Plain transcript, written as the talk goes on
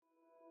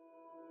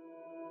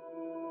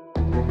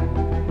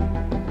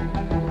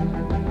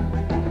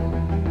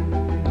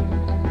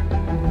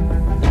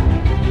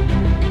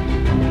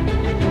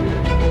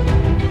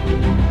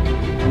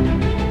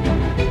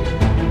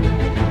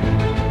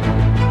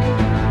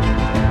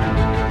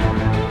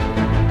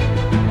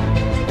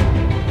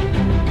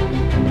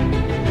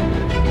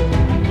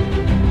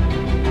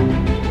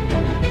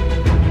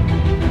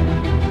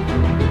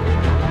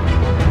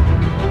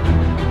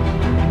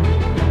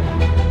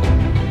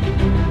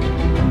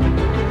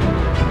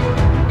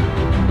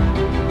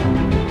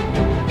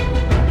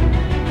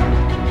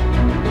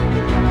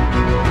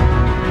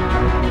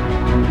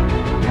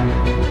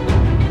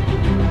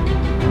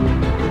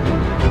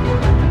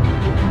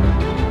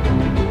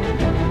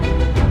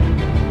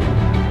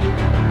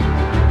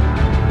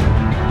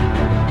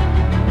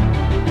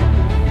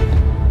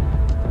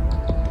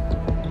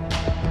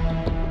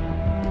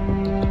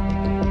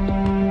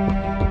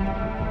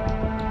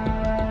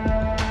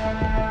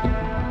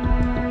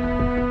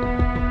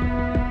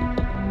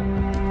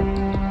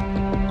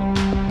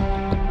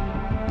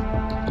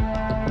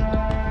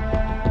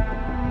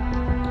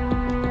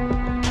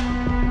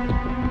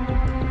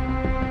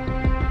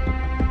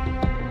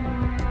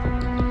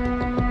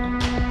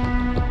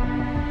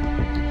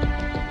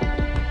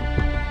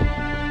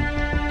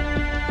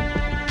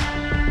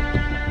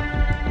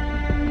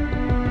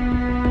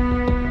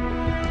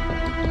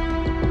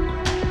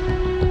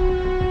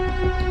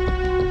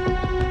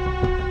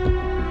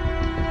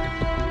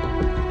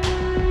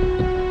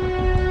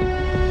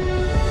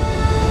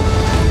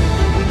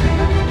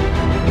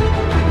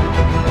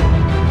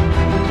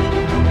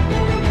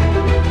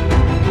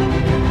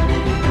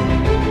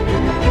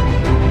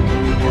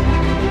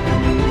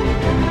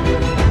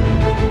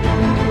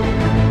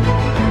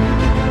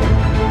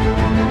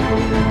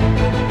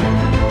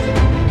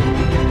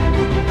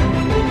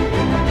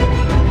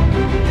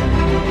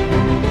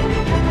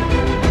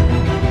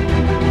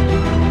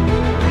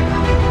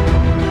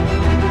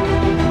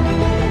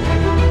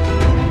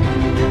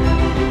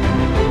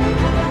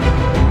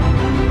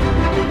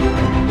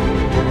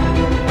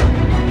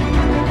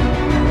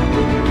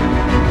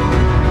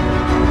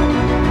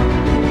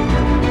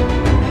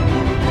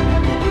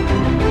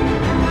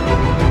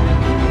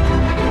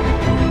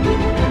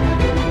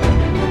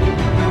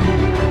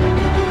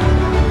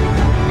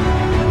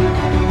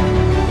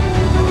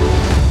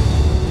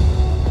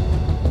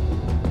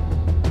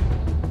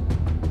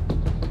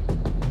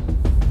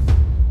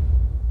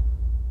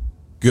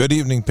Good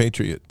evening,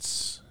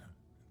 Patriots.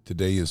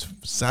 Today is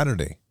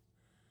Saturday,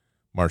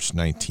 March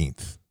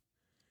 19th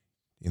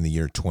in the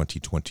year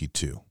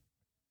 2022.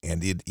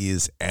 And it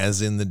is as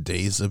in the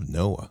days of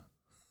Noah.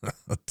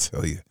 I'll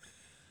tell you.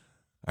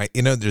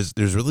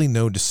 There's really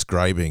no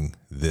describing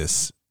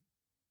this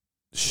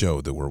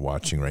show that we're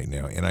watching right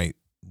now. And I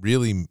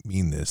really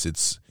mean this.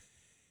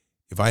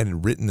 If I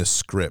had written a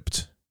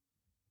script,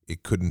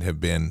 it couldn't have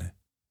been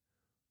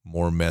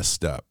more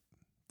messed up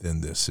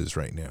than this is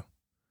right now.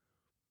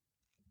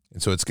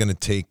 And so it's going to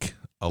take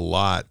a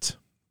lot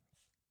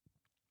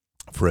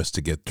for us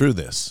to get through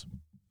this,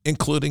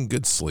 including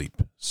good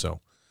sleep.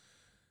 So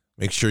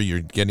make sure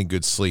you're getting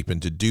good sleep.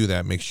 And to do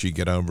that, make sure you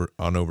get over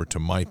to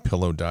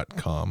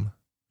mypillow.com.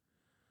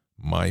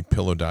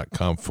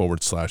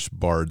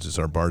 mypillow.com/bards is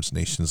our Bards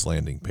Nation's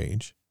landing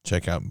page.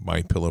 Check out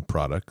MyPillow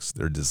products.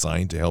 They're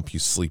designed to help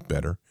you sleep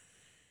better,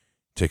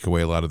 take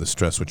away a lot of the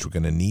stress, which we're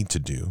going to need to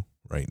do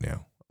right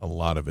now, a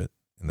lot of it,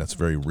 and that's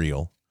very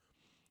real.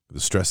 The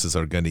stresses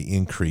are going to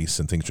increase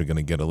and things are going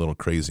to get a little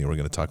crazy, and we're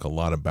going to talk a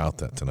lot about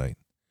that tonight.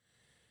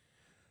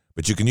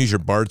 But you can use your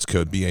BARDS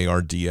code,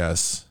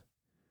 BARDS,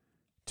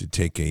 to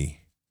take a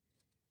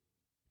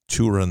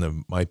tour on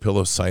the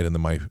MyPillow site and the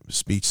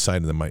MySpeech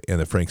site and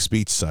the Frank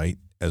Speech site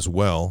as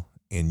well,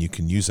 and you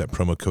can use that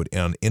promo code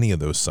on any of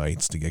those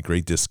sites to get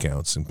great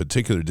discounts, in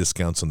particular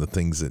discounts on the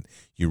things that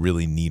you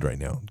really need right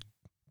now.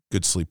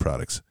 Good sleep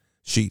products,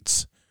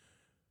 sheets,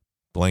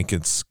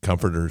 blankets,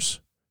 comforters,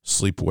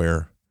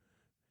 sleepwear,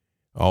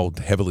 all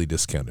heavily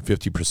discounted,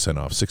 50%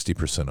 off,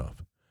 60%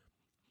 off.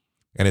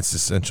 And it's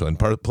essential. And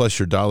plus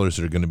your dollars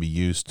are going to be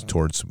used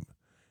towards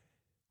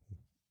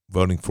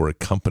voting for a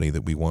company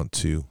that we want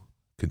to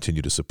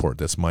continue to support.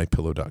 That's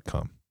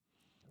mypillow.com.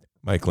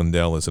 Mike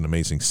Lindell is an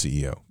amazing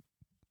CEO.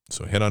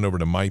 So head on over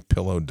to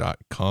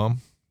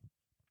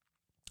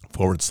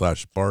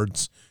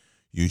mypillow.com/bards.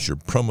 Use your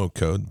promo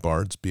code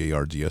BARDS,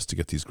 BARDS, to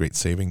get these great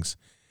savings.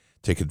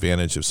 Take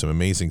advantage of some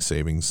amazing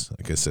savings.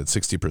 Like I said,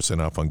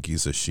 60% off on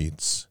Giza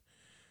sheets.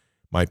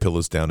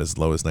 MyPillow's down as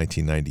low as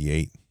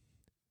 $19.98.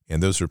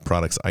 And those are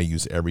products I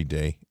use every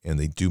day, and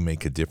they do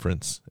make a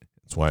difference.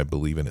 That's why I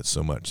believe in it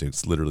so much.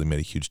 It's literally made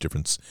a huge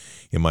difference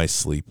in my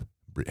sleep,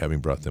 having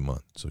brought them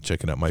on. So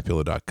check it out,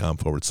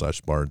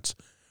 mypillow.com/bards,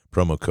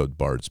 promo code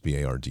BARDS,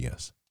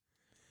 BARDS.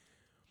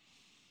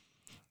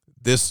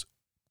 This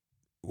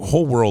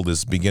whole world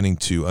is beginning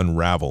to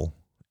unravel,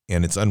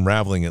 and it's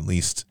unraveling at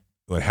least,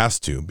 well, it has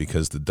to,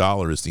 because the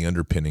dollar is the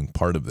underpinning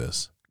part of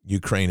this.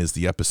 Ukraine is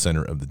the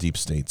epicenter of the deep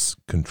state's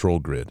control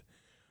grid.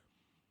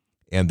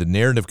 And the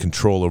narrative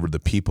control over the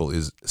people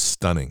is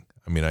stunning.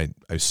 I mean,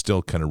 I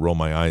still kind of roll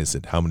my eyes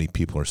at how many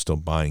people are still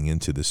buying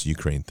into this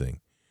Ukraine thing.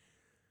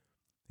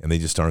 And they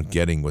just aren't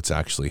getting what's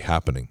actually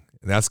happening.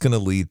 And that's going to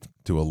lead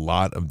to a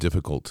lot of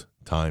difficult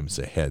times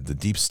ahead. The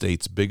deep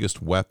state's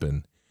biggest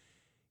weapon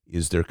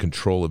is their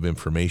control of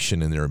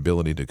information and their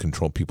ability to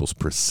control people's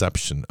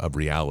perception of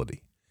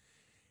reality.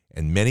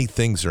 And many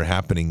things are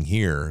happening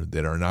here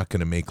that are not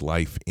going to make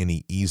life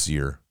any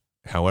easier,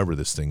 however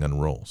this thing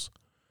unrolls.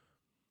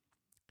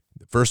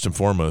 First and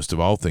foremost of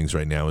all things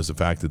right now is the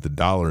fact that the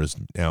dollar is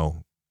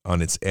now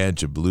on its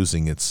edge of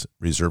losing its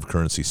reserve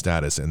currency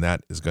status, and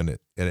it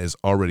has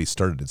already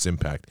started its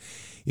impact.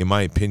 In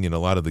my opinion, a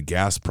lot of the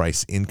gas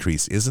price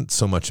increase isn't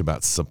so much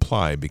about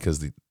supply,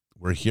 because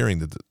we're hearing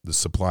that the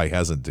supply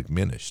hasn't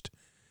diminished.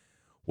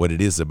 What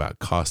it is about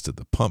cost at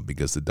the pump,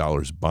 because the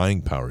dollar's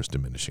buying power is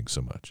diminishing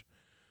so much.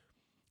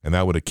 And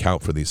that would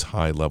account for these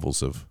high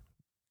levels of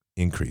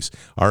increase.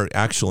 Our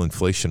actual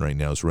inflation right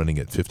now is running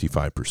at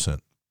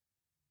 55%.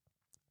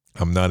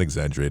 I'm not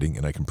exaggerating,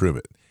 and I can prove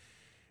it.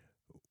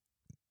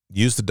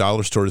 Use the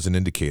dollar store as an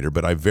indicator,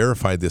 but I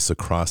verified this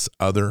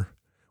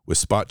with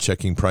spot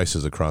checking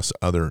prices across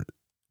other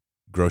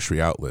grocery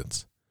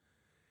outlets.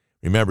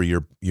 Remember,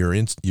 your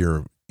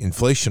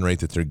inflation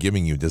rate that they're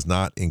giving you does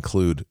not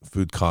include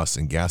food costs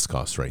and gas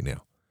costs right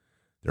now.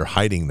 They're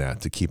hiding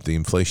that to keep the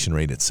inflation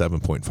rate at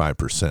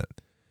 7.5%.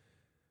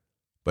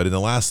 But in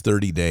the last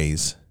 30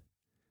 days,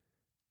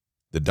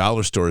 the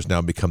dollar store has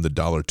now become the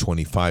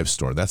 $1.25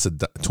 store. That's a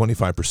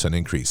 25%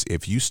 increase.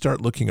 If you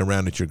start looking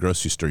around at your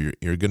grocery store,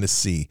 you're going to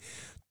see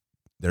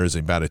there is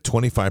about a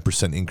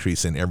 25%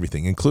 increase in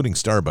everything, including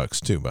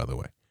Starbucks too, by the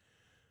way.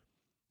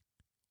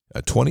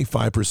 A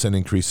 25%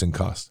 increase in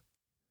cost.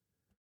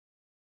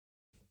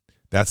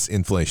 That's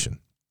inflation.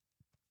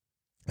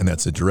 And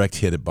that's a direct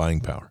hit at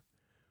buying power.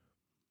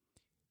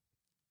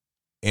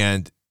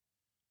 And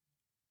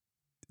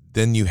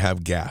then you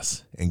have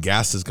gas. And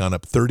gas has gone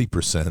up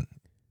 30%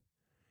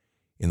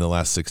 in the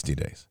last 60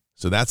 days.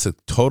 So that's a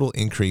total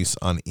increase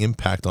on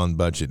impact on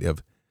budget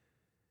of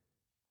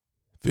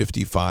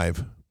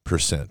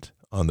 55%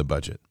 on the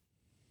budget.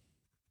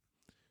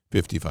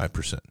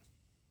 55%.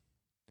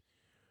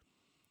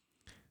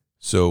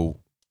 So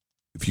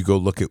if you go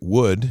look at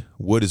wood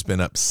has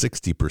been up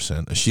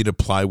 60%. A sheet of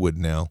plywood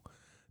now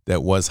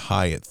that was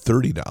high at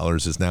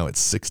 $30 is now at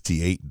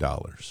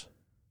 $68.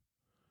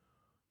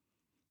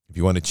 If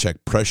you want to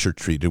check pressure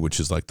treated, which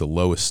is like the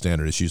lowest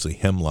standard, it's usually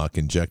hemlock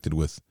injected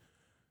with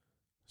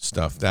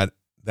stuff. That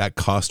that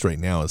cost right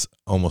now is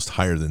almost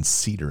higher than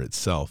cedar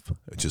itself,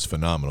 which is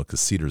phenomenal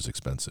because cedar is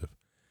expensive.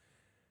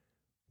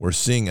 We're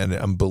seeing an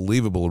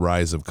unbelievable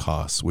rise of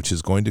costs, which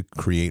is going to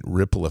create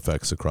ripple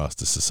effects across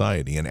the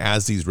society. And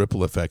as these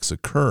ripple effects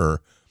occur,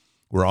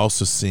 we're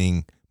also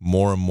seeing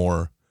more and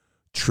more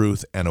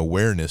truth and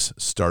awareness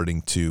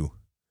starting to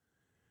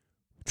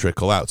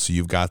trickle out. So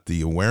you've got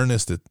the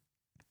awareness that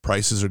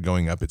prices are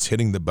going up, it's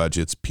hitting the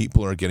budgets,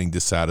 people are getting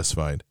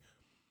dissatisfied.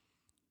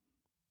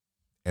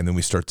 And then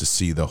we start to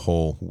see the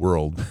whole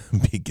world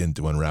begin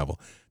to unravel.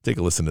 Take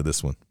a listen to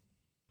this one.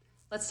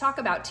 Let's talk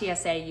about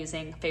TSA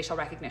using facial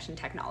recognition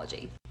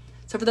technology.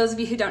 So for those of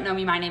you who don't know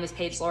me, my name is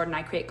Paige Lord and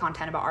I create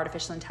content about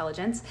artificial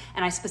intelligence,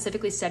 and I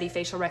specifically study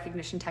facial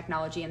recognition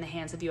technology in the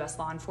hands of US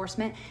law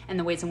enforcement and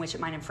the ways in which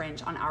it might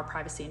infringe on our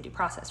privacy and due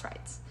process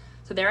rights.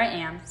 So there I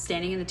am,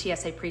 standing in the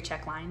TSA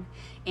pre-check line,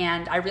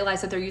 and I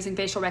realize that they're using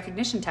facial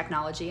recognition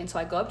technology, and so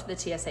I go up to the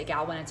TSA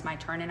gal when it's my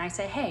turn and I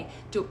say, hey,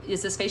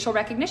 is this facial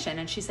recognition?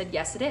 And she said,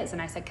 yes, it is.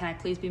 And I said, can I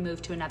please be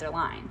moved to another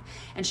line?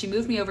 And she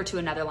moved me over to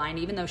another line,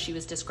 even though she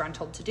was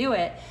disgruntled to do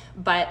it,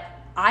 but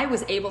I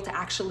was able to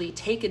actually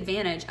take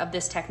advantage of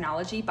this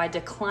technology by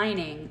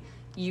declining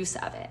use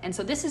of it. And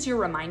so this is your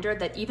reminder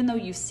that even though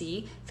you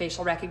see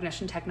facial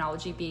recognition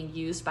technology being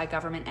used by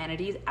government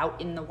entities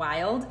out in the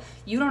wild,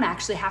 you don't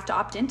actually have to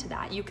opt into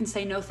that. You can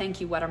say, no,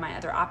 thank you. What are my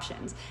other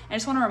options? And I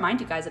just want to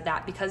remind you guys of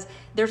that because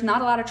there's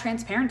not a lot of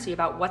transparency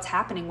about what's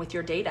happening with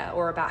your data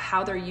or about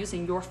how they're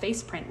using your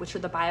face print, which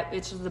is the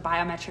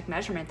biometric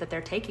measurement that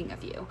they're taking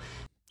of you.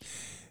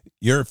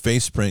 Your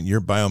face print, your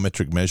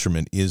biometric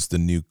measurement is the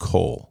new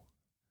coal.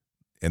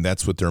 And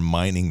that's what they're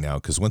mining now,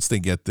 because once they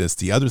get this,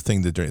 the other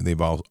thing that they've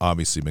all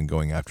obviously been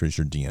going after is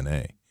your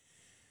DNA.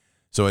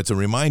 So it's a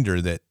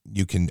reminder that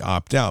you can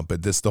opt out,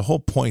 but that's the whole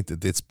point,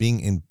 that it's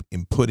being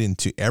put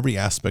into every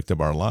aspect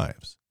of our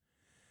lives.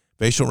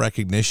 Facial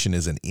recognition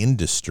is an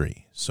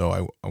industry.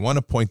 So I want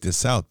to point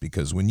this out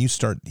because when you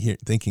start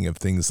thinking of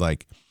things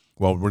like,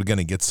 well, we're going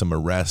to get some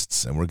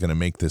arrests and we're going to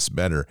make this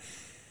better,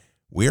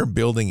 we're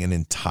building an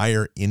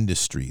entire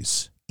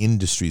industries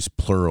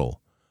plural,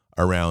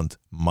 around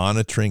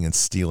monitoring and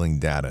stealing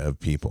data of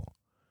people.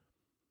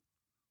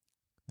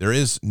 There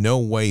is no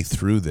way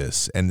through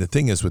this. And the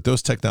thing is, with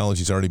those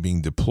technologies already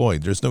being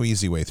deployed, there's no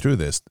easy way through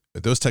this.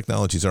 With those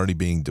technologies already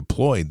being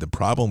deployed, the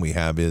problem we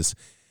have is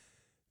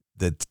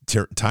that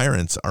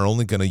tyrants are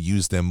only going to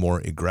use them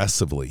more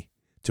aggressively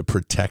to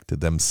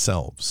protect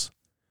themselves.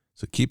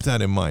 So keep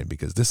that in mind,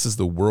 because this is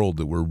the world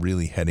that we're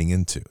really heading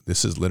into.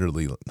 This is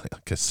literally,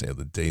 like I say,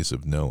 the days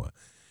of Noah.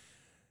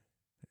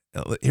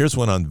 Now, here's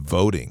one on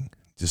voting.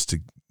 Just to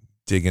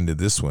dig into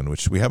this one,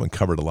 which we haven't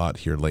covered a lot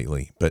here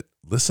lately, but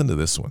listen to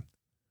this one.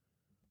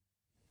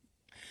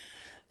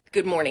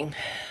 Good morning.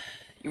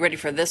 You ready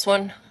for this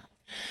one?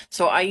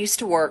 So I used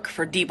to work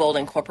for Diebold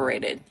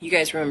Incorporated. You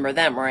guys remember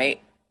them, right?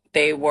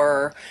 They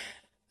were,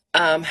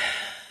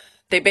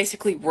 they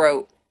basically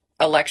wrote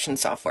election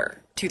software.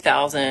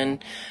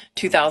 2000,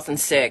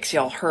 2006,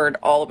 y'all heard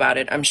all about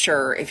it, I'm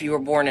sure, if you were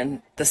born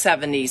in the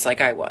 70s like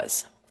I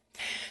was.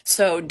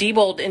 So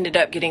Diebold ended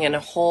up getting in a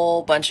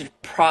whole bunch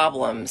of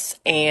problems,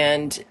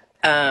 and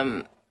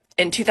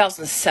in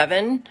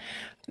 2007,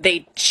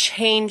 they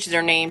changed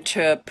their name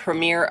to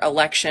Premier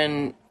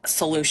Election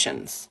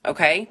Solutions,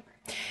 okay?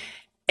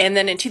 And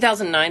then in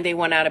 2009, they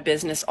went out of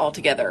business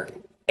altogether.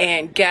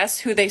 And guess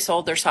who they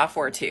sold their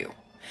software to?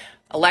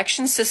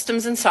 Election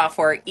Systems and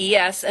Software,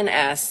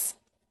 ES&S,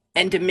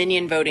 and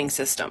Dominion Voting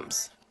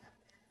Systems,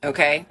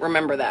 okay?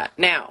 Remember that.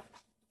 Now,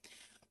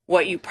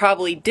 what you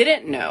probably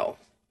didn't know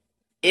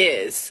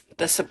is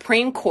the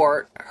Supreme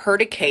Court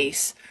heard a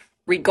case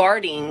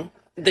regarding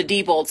the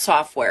Diebold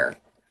software,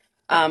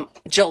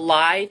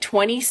 July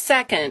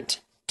 22nd,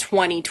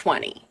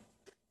 2020.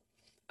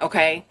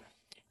 Okay?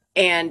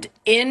 And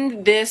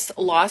in this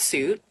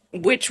lawsuit,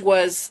 which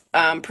was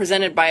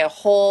presented by a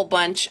whole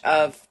bunch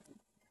of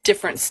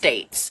different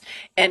states,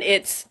 and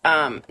it's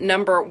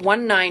number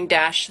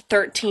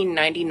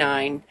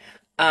 19-1399,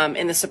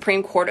 in the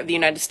Supreme Court of the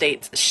United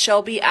States,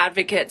 Shelby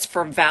Advocates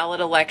for Valid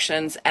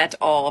Elections et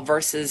al.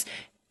 Versus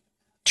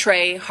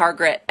Trey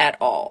Hargret et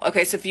al.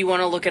 Okay, so if you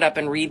want to look it up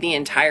and read the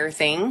entire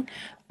thing,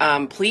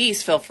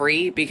 please feel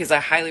free, because I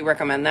highly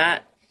recommend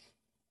that.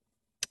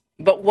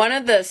 But one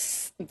of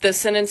the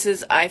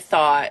sentences I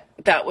thought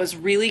that was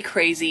really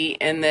crazy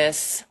in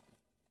this,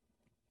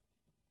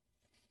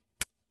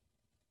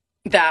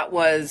 that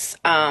was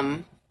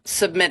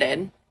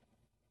submitted,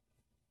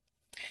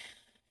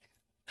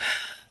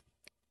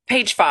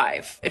 page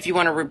 5, if you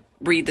want to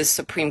read the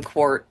Supreme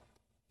Court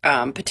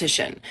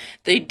petition.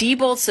 The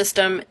Diebold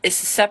system is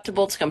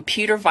susceptible to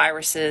computer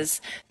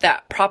viruses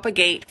that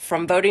propagate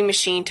from voting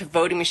machine to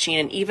voting machine,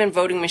 and even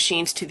voting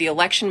machines to the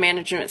election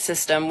management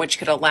system, which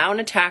could allow an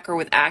attacker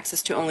with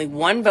access to only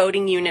one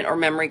voting unit or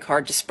memory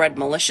card to spread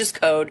malicious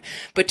code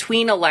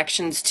between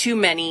elections to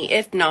many,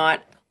 if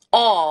not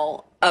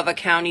all, of a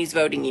county's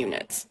voting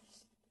units.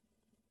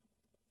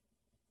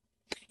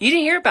 You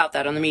didn't hear about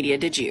that on the media,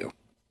 did you?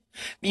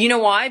 You know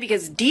why?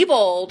 Because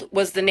Diebold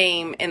was the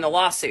name in the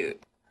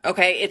lawsuit.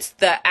 Okay, it's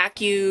the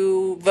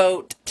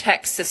AccuVote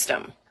text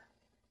system.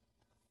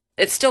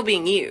 It's still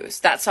being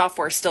used. That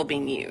software is still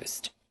being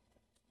used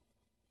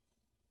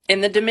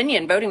in the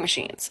Dominion voting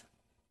machines.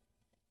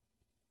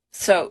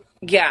 So,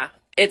 yeah,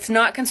 it's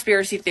not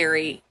conspiracy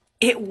theory.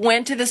 It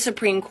went to the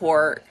Supreme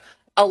Court.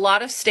 A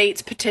lot of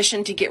states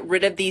petitioned to get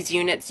rid of these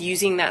units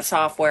using that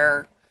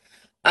software.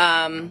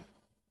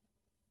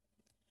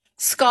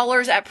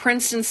 Scholars at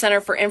Princeton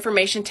Center for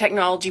Information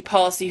Technology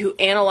Policy who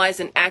analyzed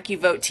an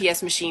AccuVote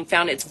TS machine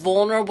found it's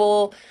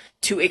vulnerable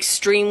to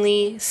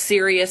extremely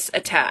serious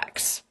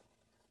attacks.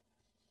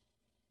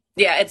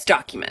 Yeah, it's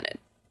documented.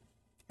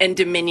 And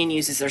Dominion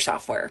uses their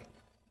software.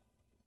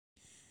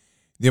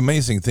 The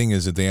amazing thing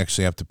is that they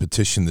actually have to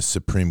petition the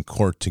Supreme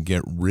Court to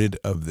get rid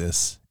of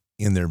this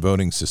in their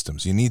voting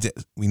systems. We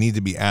need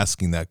to be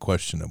asking that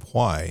question of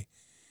why.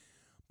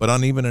 But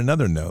on even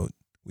another note,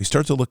 we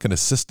start to look at a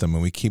system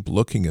and we keep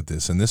looking at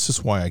this. And this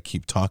is why I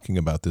keep talking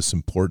about this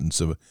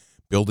importance of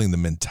building the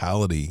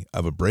mentality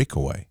of a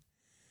breakaway.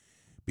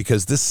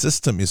 Because this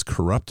system is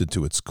corrupted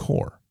to its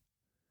core.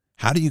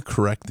 How do you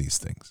correct these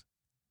things?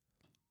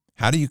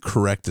 How do you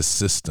correct a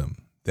system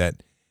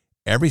that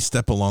every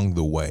step along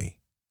the way,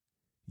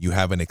 you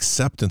have an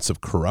acceptance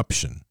of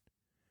corruption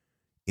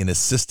in a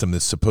system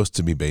that's supposed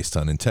to be based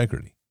on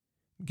integrity?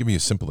 I'll give you a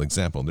simple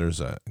example.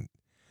 There's a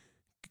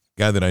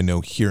guy that I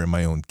know here in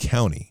my own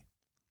county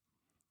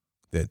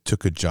that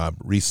took a job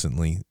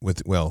recently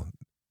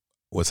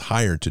was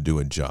hired to do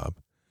a job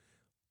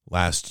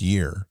last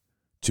year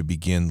to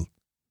begin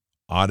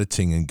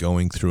auditing and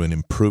going through and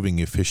improving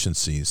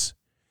efficiencies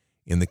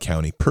in the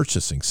county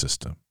purchasing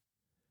system.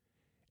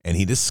 And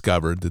he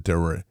discovered that there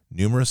were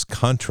numerous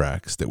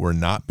contracts that were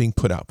not being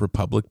put out for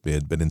public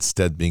bid, but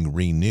instead being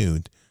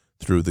renewed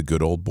through the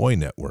Good Old Boy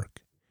Network.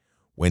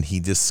 When he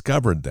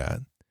discovered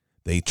that,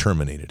 they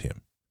terminated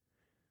him.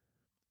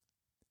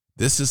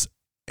 This is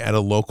at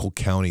a local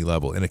county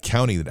level, in a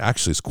county that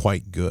actually is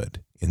quite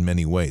good in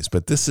many ways.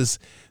 But this is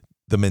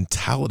the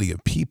mentality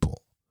of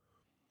people.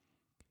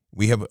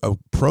 We have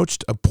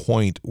approached a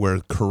point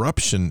where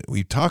corruption,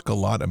 we talk a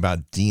lot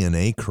about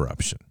DNA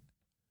corruption,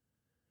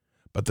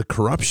 but the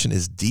corruption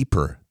is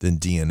deeper than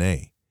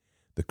DNA.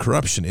 The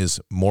corruption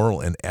is moral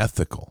and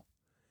ethical.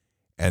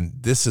 And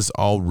this is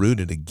all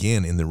rooted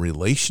again in the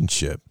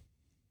relationship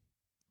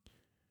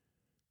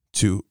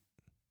to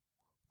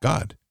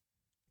God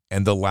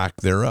and the lack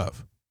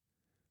thereof.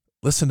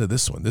 Listen to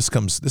this one. This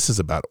is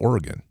about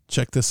Oregon.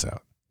 Check this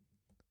out.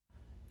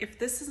 If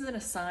this isn't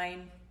a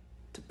sign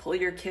to pull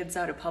your kids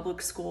out of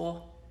public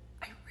school,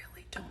 I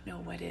really don't know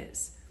what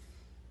is.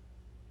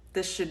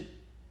 This should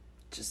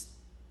just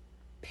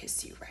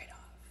piss you right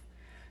off.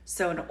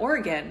 So in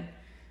Oregon,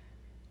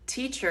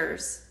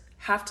 teachers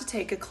have to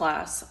take a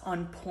class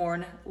on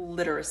porn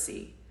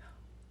literacy,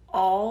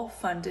 all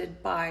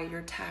funded by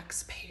your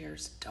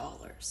taxpayers'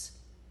 dollars.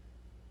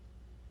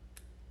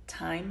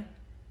 Time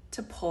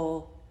to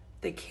pull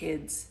the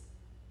kids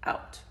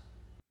out.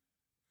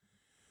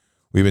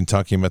 We've been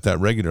talking about that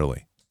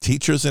regularly.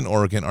 Teachers in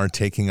Oregon are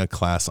taking a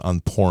class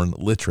on porn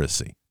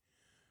literacy.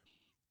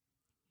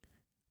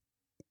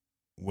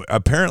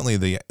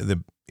 Apparently,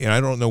 and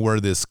I don't know where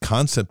this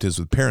concept is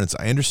with parents.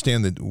 I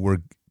understand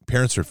that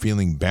parents are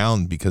feeling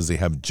bound because they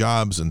have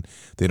jobs and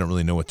they don't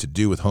really know what to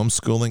do with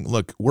homeschooling.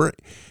 Look,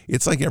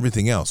 it's like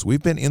everything else.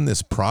 We've been in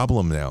this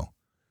problem now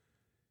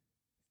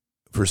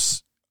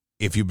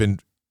if you've been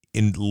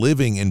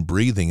living and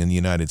breathing in the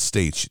United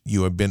States,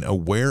 you have been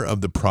aware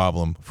of the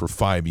problem for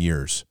 5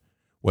 years.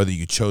 Whether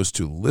you chose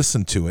to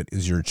listen to it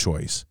is your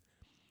choice.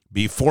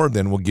 Before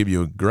then, we'll give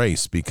you a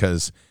grace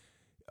because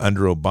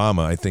under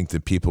Obama, I think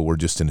that people were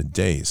just in a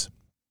daze.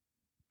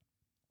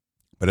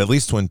 But at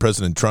least when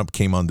President Trump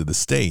came onto the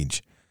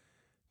stage,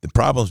 the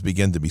problems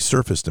began to be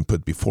surfaced and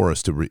put before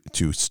us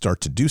to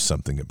start to do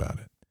something about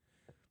it.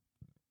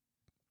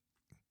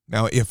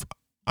 Now, if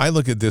I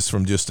look at this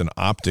from just an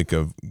optic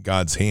of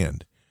God's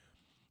hand,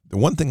 the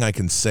one thing I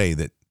can say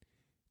that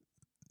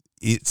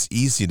it's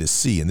easy to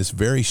see in this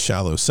very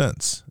shallow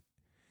sense,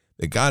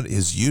 that God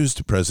has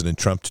used President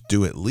Trump to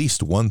do at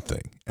least one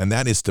thing, and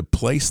that is to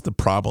place the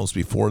problems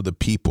before the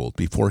people,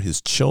 before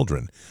his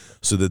children,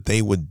 so that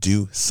they would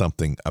do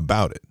something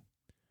about it.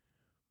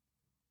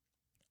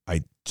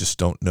 I just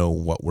don't know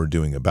what we're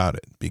doing about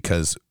it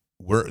because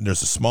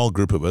there's a small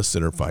group of us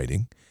that are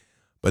fighting,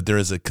 but there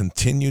is a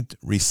continued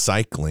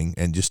recycling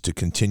and just to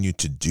continue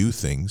to do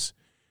things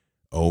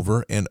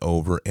over and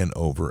over and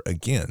over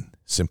again,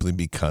 simply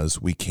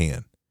because we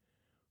can.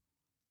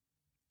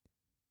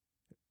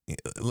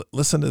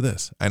 Listen to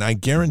this. And I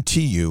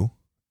guarantee you,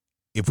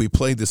 if we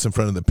played this in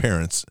front of the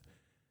parents,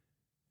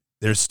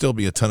 there'd still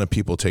be a ton of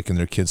people taking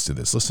their kids to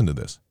this. Listen to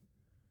this.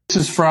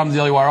 This is from the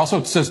Daily Wire. Also,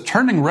 it says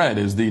Turning Red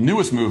is the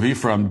newest movie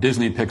from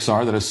Disney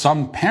Pixar that has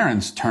some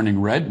parents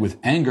turning red with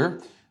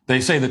anger. They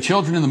say the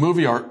children in the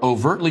movie are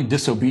overtly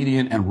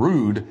disobedient and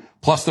rude.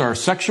 Plus, there are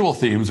sexual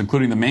themes,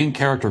 including the main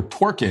character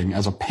twerking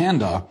as a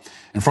panda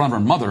in front of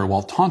her mother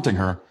while taunting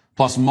her,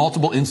 plus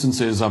multiple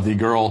instances of the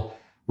girl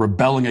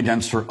rebelling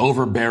against her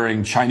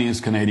overbearing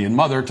Chinese-Canadian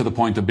mother to the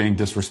point of being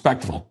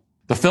disrespectful.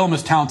 The film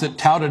is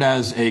touted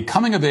as a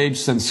coming-of-age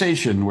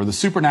sensation where the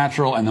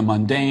supernatural and the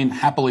mundane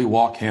happily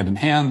walk hand in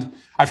hand.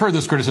 I've heard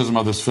this criticism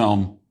of this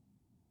film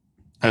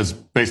as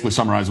basically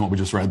summarizing what we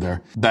just read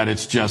there, that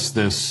it's just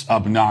this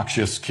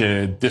obnoxious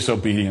kid,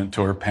 disobedient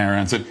to her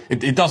parents.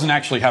 It doesn't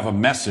actually have a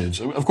message.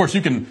 Of course,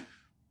 you can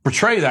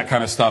portray that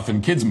kind of stuff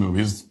in kids'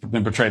 movies. It's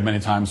been portrayed many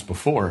times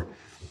before.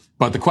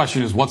 But the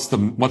question is, what's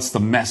the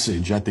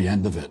message at the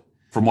end of it?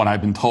 From what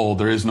I've been told,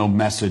 there is no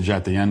message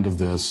at the end of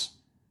this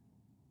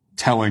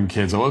telling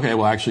kids, oh, okay,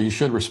 well, actually, you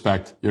should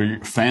respect, your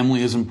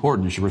family is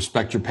important. You should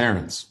respect your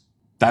parents.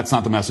 That's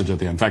not the message at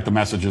the end. In fact, the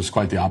message is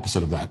quite the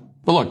opposite of that.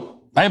 But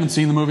look, I haven't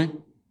seen the movie.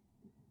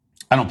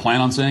 I don't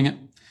plan on seeing it.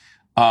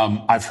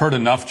 I've heard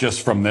enough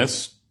just from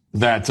this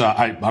that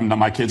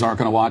my kids aren't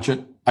going to watch it.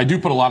 I do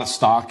put a lot of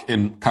stock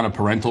in kind of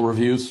parental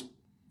reviews.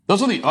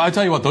 I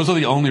tell you what, those are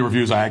the only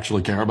reviews I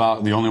actually care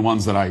about, the only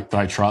ones that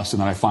I trust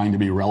and that I find to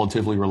be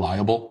relatively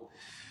reliable.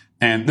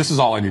 And this is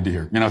all I need to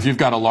hear. You know, if you've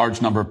got a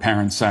large number of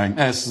parents saying,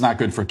 this is not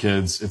good for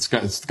kids, it's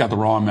got the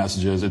wrong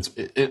messages,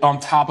 on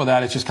top of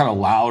that, it's just kind of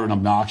loud and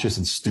obnoxious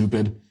and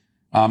stupid.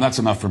 That's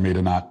enough for me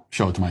to not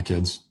show it to my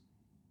kids.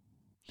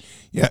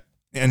 Yeah.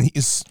 And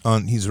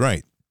he's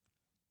right.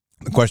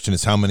 The question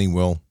is how many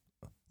will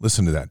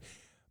listen to that.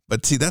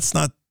 But see, that's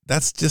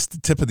just the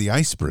tip of the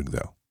iceberg,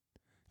 though.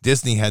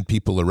 Disney had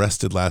people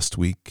arrested last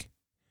week.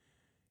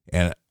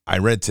 And I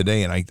read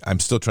today, and I'm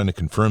still trying to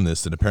confirm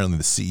this, that apparently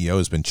the CEO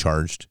has been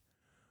charged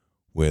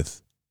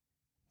with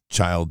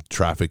child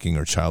trafficking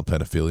or child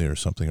pedophilia or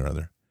something or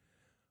other.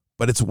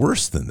 But it's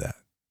worse than that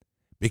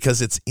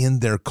because it's in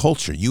their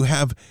culture. You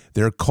have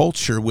their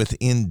culture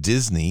within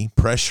Disney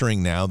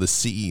pressuring now the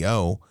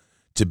CEO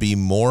to be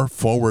more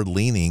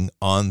forward-leaning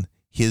on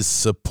his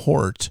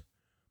support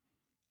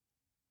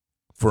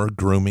for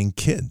grooming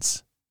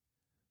kids.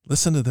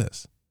 Listen to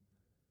this.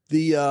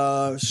 The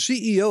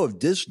CEO of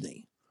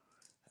Disney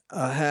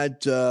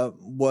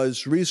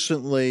was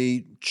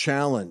recently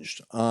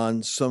challenged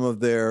on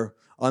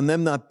on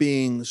them not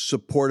being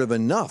supportive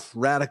enough,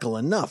 radical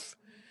enough.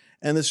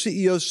 And the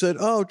CEO said,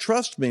 oh,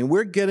 trust me,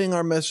 we're getting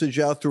our message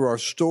out through our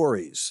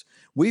stories.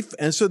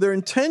 And so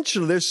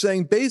they're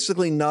saying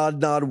basically nod,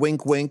 nod,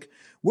 wink, wink.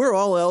 We're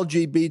all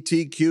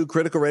LGBTQ,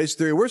 critical race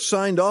theory. We're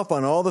signed off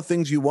on all the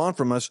things you want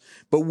from us,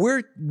 but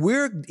we're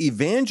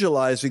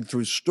evangelizing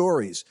through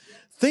stories.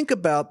 Think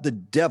about the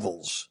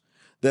devils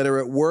that are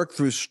at work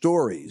through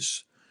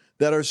stories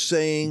that are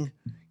saying,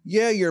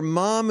 yeah, your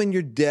mom and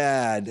your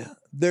dad,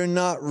 they're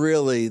not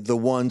really the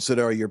ones that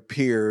are your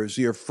peers,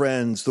 your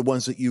friends, the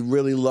ones that you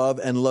really love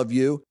and love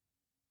you.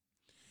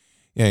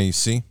 Yeah, you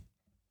see?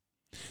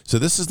 So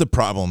this is the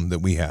problem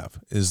that we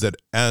have, is that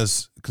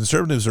as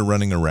conservatives are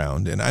running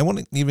around, and I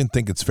wouldn't even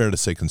think it's fair to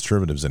say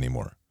conservatives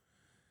anymore,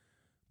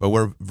 but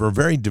we're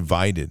very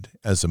divided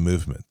as a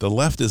movement. The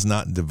left is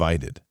not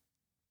divided.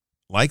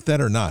 Like that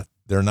or not,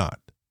 they're not.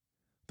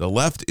 The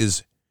left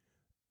is,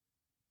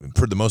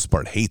 for the most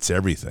part, hates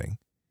everything.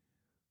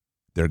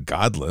 They're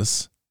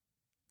godless.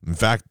 In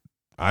fact,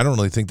 I don't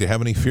really think they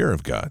have any fear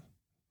of God.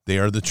 They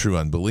are the true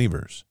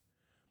unbelievers.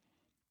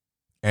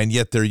 And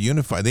yet they're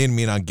unified. They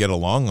may not get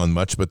along on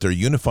much, but they're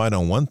unified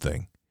on one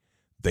thing.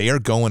 They are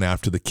going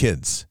after the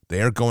kids.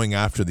 They are going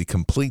after the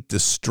complete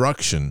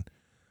destruction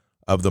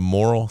of the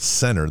moral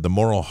center, the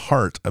moral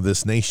heart of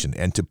this nation,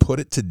 and to put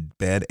it to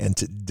bed and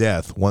to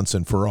death once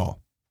and for all.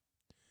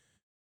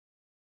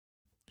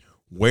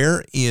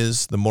 Where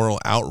is the moral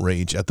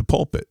outrage at the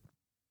pulpit?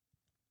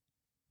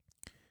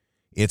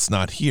 It's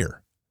not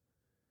here.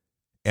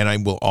 And I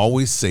will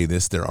always say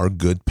this, there are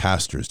good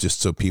pastors,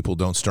 just so people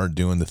don't start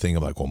doing the thing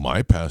of like, well,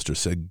 my pastor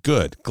said,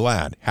 good,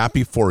 glad,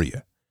 happy for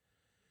you.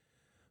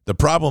 The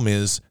problem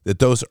is that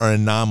those are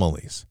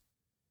anomalies.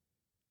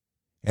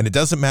 And it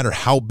doesn't matter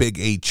how big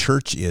a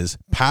church is,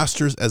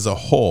 pastors as a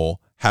whole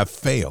have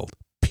failed,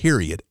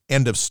 period,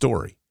 end of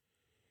story.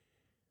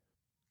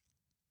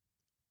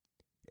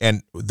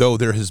 And though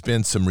there has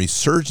been some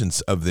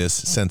resurgence of this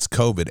since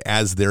COVID,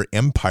 as their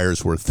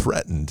empires were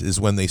threatened, is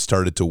when they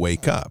started to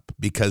wake up,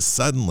 because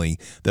suddenly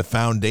the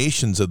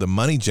foundations of the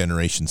money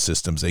generation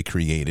systems they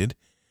created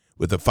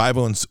with the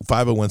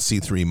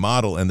 501c3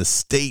 model and the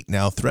state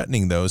now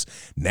threatening those,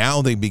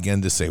 now they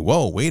begin to say,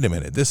 whoa, wait a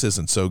minute, this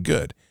isn't so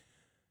good.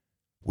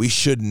 We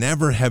should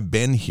never have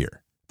been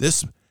here.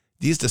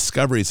 These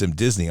discoveries of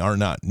Disney are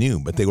not new,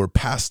 but they were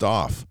passed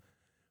off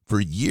for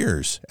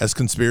years as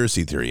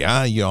conspiracy theory.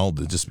 Y'all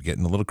just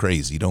getting a little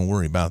crazy. Don't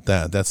worry about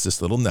that. That's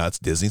just a little nuts.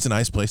 Disney's a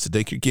nice place to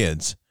take your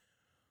kids.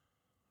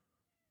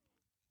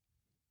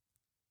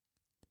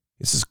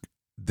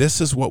 This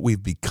is what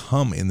we've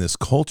become in this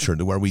culture,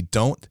 to where we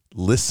don't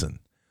listen.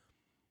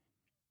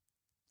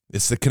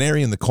 It's the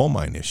canary in the coal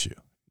mine issue.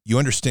 You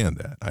understand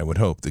that, I would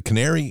hope. The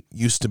canary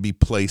used to be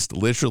placed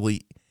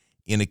literally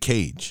in a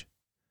cage.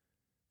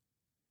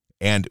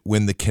 And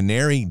when the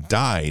canary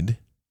died,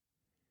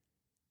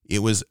 it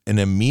was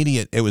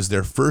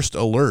their first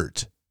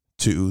alert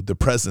to the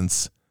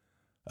presence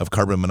of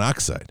carbon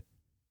monoxide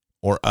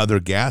or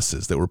other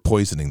gases that were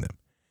poisoning them.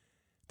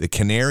 The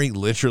canary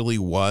literally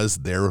was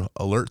their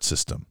alert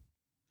system.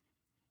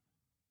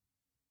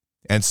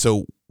 And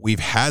so we've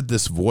had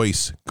this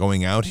voice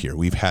going out here.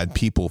 We've had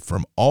people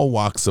from all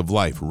walks of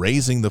life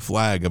raising the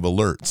flag of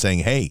alert, saying,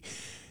 hey,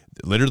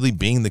 literally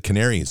being the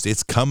canaries,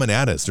 it's coming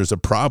at us. There's a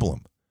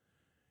problem.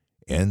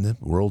 And the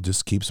world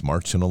just keeps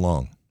marching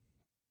along.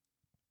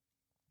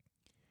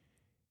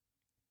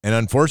 And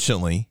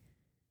unfortunately,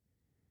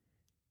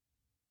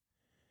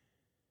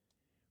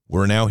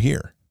 we're now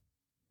here.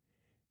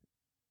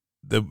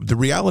 The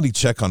reality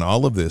check on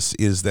all of this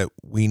is that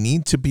we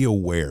need to be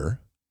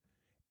aware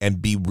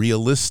and be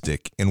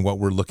realistic in what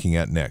we're looking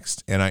at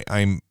next.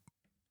 And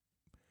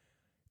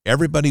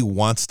everybody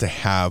wants to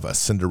have a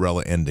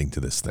Cinderella ending to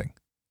this thing.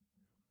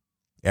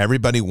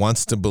 Everybody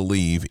wants to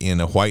believe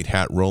in a white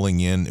hat rolling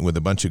in with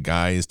a bunch of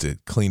guys to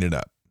clean it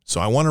up. So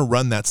I want to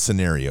run that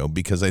scenario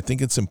because I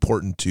think it's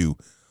important to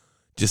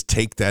just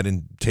take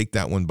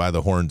that one by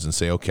the horns and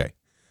say, okay,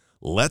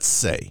 let's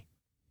say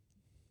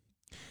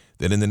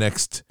that in the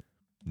next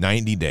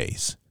 90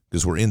 days,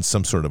 because we're in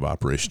some sort of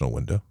operational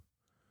window,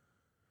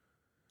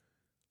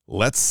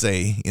 let's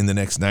say in the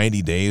next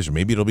 90 days, or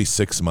maybe it'll be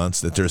 6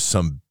 months, that there's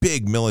some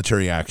big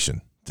military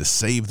action to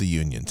save the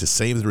Union, to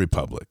save the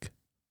Republic.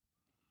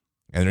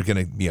 And there's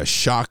going to be a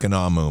shock and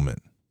awe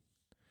moment.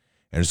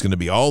 And there's going to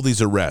be all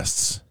these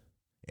arrests.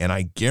 And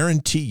I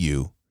guarantee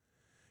you,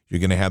 you're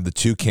going to have the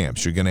two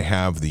camps. You're going to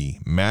have the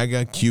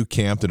MAGA Q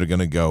camp that are going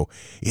to go,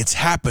 it's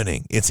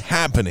happening. It's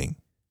happening.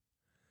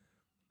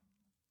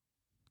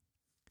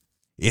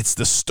 It's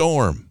the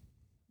storm.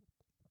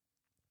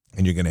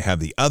 And you're going to have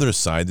the other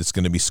side that's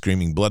going to be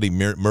screaming bloody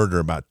murder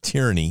about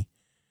tyranny.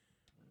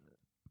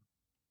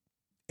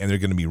 And they're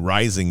going to be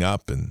rising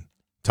up and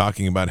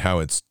talking about how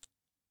it's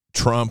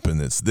Trump and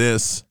it's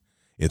this,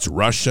 it's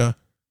Russia.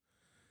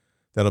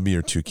 That'll be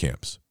your two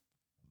camps.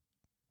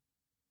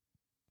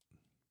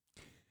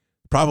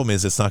 Problem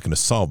is, it's not going to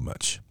solve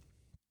much.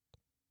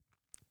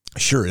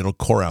 Sure, it'll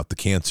core out the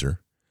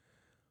cancer,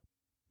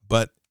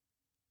 but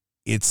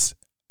it's,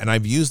 and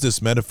I've used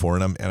this metaphor,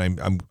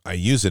 and I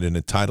use it in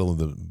the title of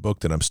the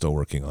book that I'm still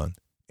working on,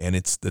 and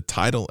it's the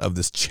title of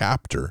this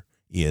chapter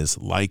is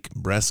 "Like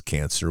breast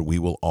cancer, we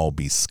will all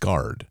be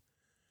scarred."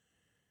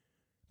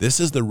 This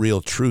is the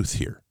real truth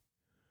here.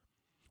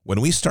 When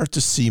we start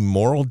to see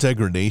moral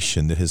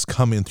degradation that has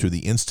come in through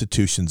the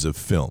institutions of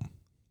film,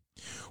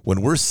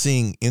 when we're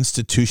seeing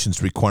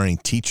institutions requiring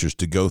teachers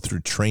to go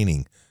through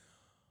training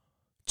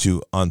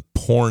on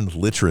porn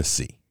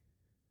literacy,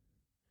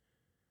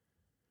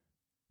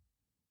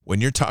 when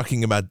you're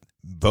talking about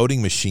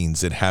voting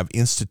machines that have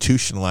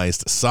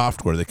institutionalized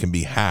software that can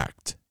be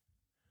hacked,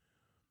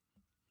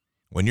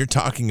 when you're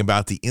talking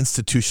about the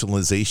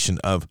institutionalization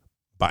of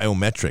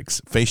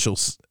biometrics,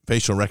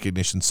 facial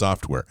recognition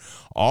software,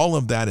 all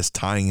of that is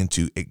tying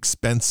into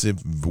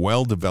expensive,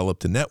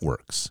 well-developed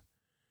networks.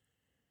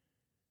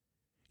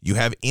 You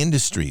have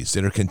industries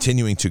that are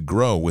continuing to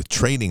grow with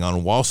trading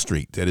on Wall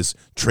Street that is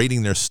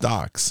trading their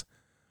stocks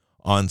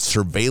on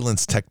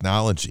surveillance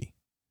technology.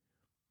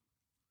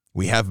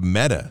 We have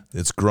Meta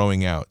that's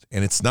growing out,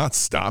 and it's not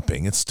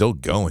stopping. It's still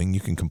going. You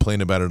can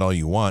complain about it all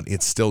you want.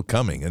 It's still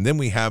coming. And then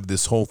we have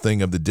this whole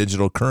thing of the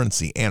digital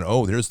currency. And,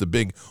 there's the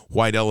big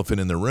white elephant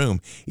in the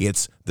room.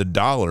 It's the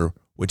dollar,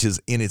 which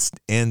is in its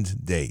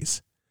end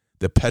days.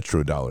 The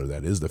petrodollar,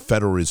 that is, the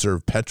Federal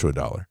Reserve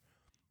petrodollar.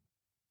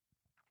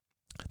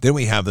 Then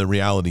we have the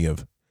reality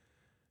of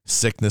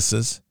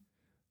sicknesses.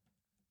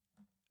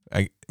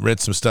 I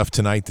read some stuff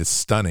tonight that's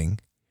stunning.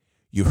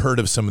 You've heard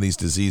of some of these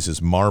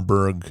diseases,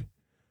 Marburg,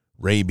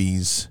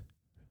 rabies,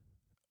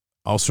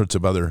 all sorts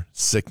of other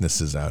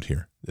sicknesses out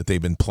here that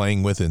they've been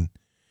playing with in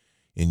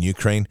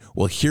Ukraine.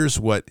 Well, here's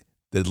what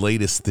the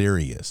latest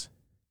theory is.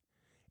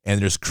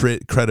 And there's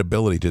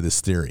credibility to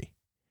this theory.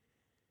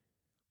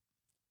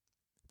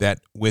 That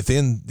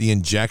within the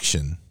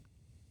injection,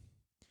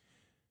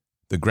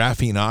 the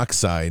graphene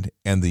oxide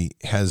and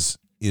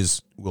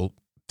will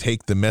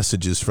take the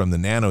messages from the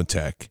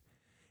nanotech,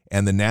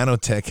 and the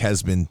nanotech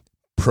has been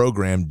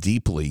programmed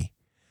deeply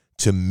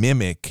to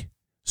mimic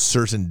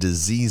certain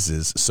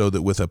diseases so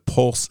that with a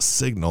pulse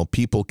signal,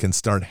 people can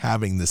start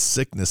having the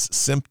sickness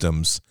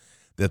symptoms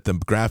that the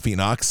graphene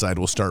oxide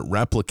will start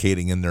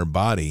replicating in their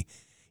body,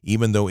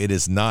 even though it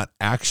is not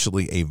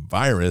actually a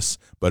virus,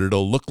 but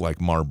it'll look like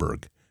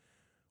Marburg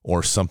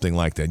or something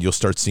like that. You'll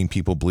start seeing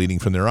people bleeding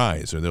from their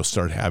eyes, or they'll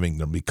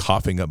be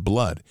coughing up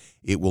blood.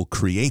 It will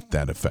create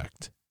that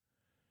effect.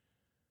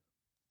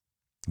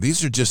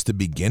 These are just the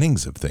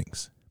beginnings of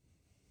things.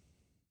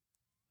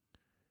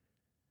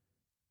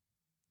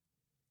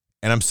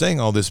 And I'm saying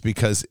all this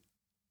because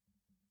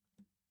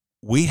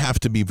we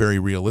have to be very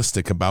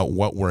realistic about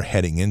what we're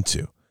heading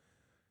into.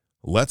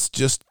 Let's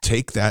just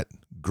take that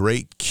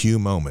great Q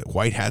moment.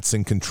 White hats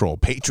in control.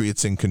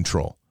 Patriots in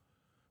control.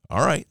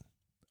 All right,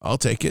 I'll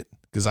take it.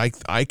 Because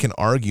I can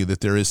argue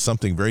that there is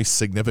something very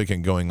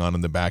significant going on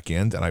in the back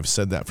end, and I've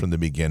said that from the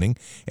beginning,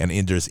 and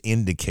there's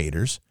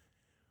indicators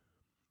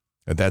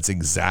that that's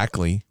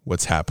exactly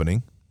what's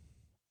happening.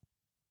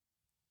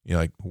 You know,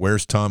 like,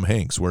 where's Tom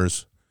Hanks?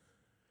 Where's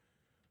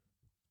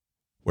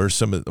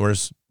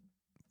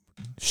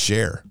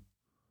Cher?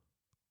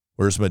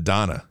 Where's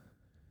Madonna?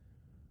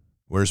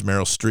 Where's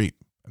Meryl Streep?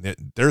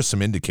 There's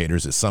some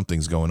indicators that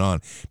something's going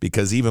on,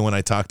 because even when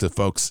I talk to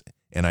folks,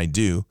 and I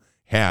do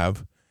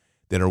have,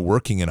 that are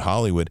working in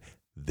Hollywood,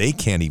 they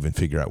can't even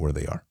figure out where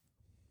they are.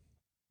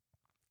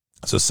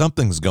 So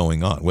something's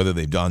going on. Whether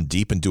they've gone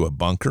deep into a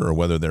bunker or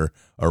whether they're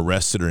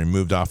arrested or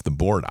moved off the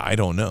board, I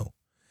don't know.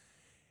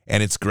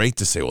 And it's great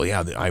to say, well,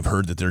 yeah, I've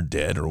heard that they're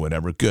dead or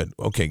whatever. Good.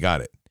 Okay, got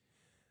it.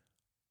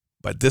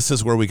 But this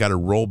is where we got to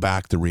roll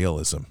back the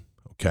realism,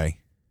 okay?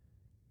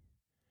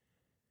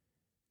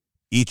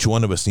 Each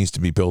one of us needs to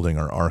be building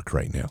our ark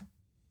right now,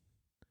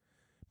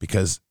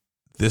 because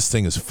this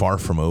thing is far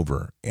from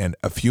over, and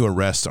a few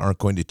arrests aren't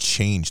going to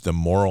change the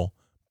moral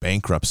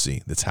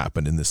bankruptcy that's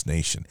happened in this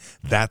nation.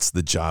 That's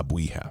the job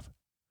we have.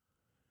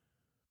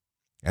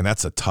 And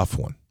that's a tough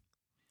one.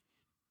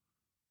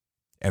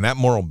 And that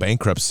moral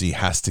bankruptcy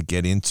has to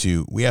get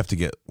into, we have to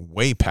get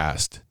way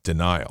past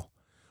denial.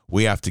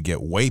 We have to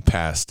get way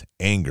past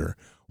anger.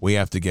 We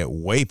have to get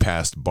way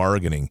past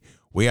bargaining.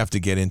 We have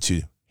to get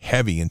into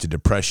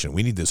depression.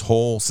 We need this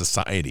whole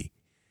society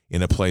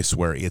in a place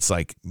where it's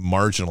like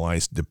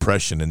marginalized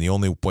depression, and the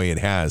only way it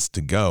has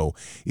to go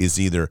is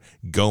either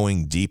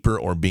going deeper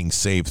or being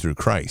saved through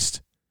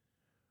Christ.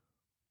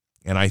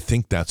 And I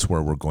think that's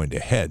where we're going to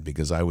head,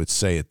 because I would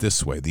say it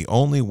this way: the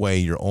only way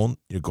you're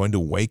going to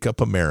wake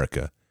up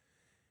America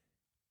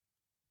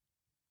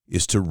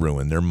is to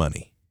ruin their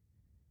money.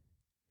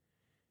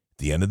 At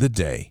the end of the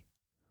day,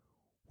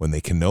 when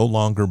they can no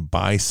longer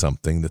buy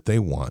something that they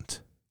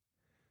want,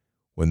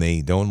 when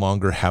they no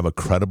longer have a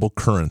credible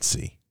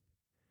currency,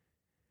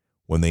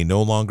 when they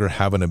no longer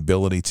have an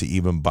ability to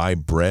even buy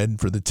bread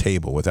for the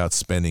table without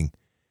spending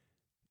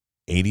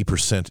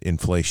 80%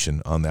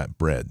 inflation on that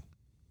bread,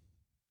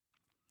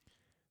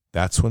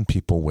 that's when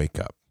people wake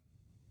up.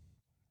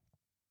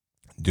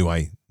 Do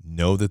I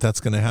know that that's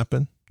going to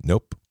happen?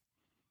 Nope.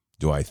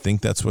 Do I think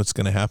that's what's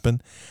going to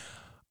happen?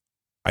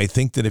 I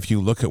think that if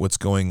you look at what's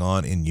going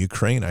on in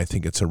Ukraine, I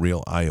think it's a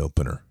real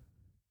eye-opener,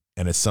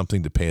 and it's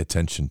something to pay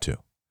attention to,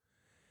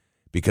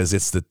 because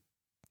it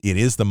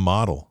is the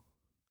model.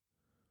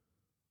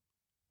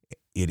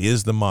 It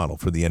is the model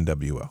for the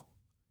NWO,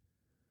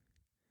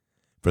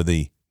 for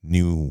the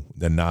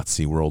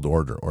Nazi world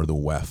order, or the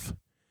WEF.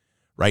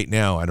 Right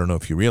now, I don't know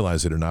if you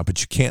realize it or not, but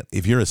you can't,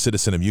 if you're a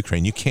citizen of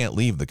Ukraine, you can't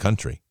leave the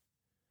country.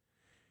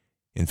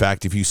 In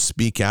fact, if you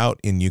speak out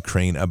in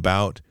Ukraine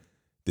about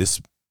this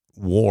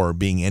war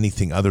being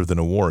anything other than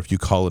a war, if you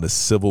call it a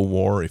civil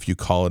war, if you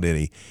call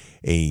it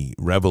a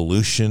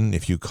revolution,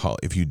 if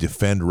you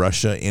defend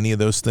Russia, any of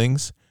those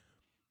things,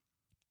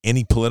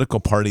 any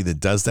political party that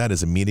does that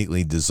is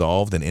immediately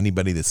dissolved, and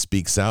anybody that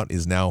speaks out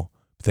is now,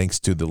 thanks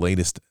to the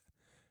latest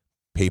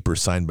paper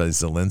signed by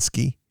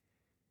Zelensky,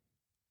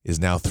 is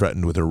now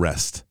threatened with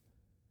arrest.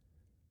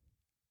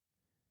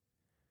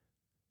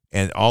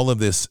 And all of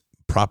this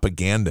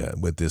propaganda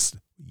with this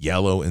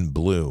yellow and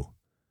blue,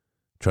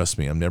 trust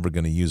me, I'm never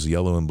going to use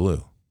yellow and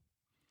blue.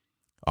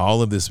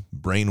 All of this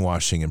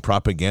brainwashing and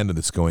propaganda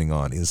that's going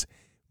on is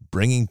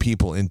bringing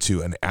people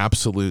into an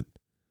absolute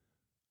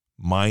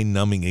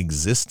mind-numbing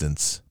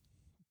existence.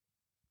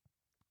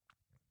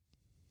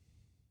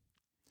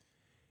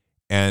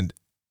 And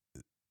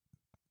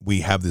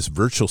we have this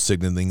virtual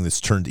signaling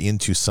that's turned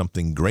into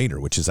something greater,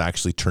 which is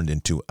actually turned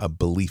into a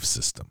belief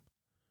system.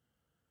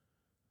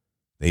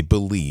 They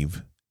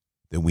believe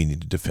that we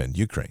need to defend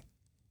Ukraine.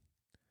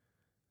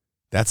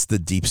 That's the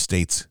deep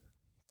state's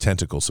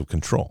tentacles of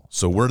control.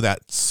 So we're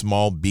that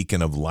small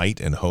beacon of light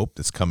and hope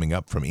that's coming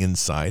up from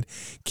inside,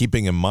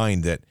 keeping in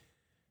mind that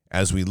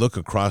as we look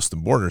across the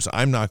borders,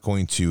 I'm not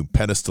going to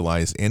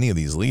pedestalize any of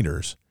these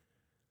leaders.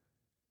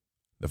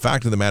 The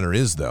fact of the matter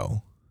is,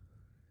 though,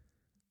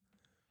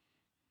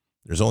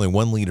 there's only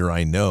one leader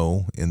I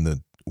know in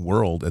the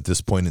world at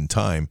this point in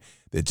time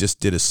that just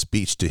did a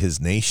speech to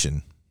his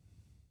nation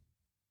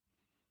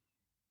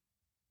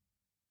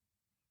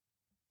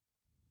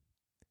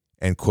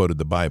and quoted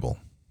the Bible.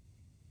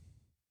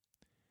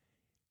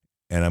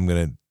 And I'm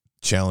going to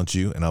challenge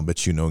you, and I'll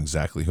bet you know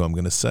exactly who I'm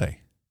going to say.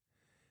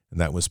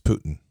 And that was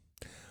Putin.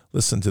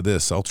 Listen to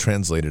this. I'll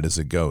translate it as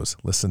it goes.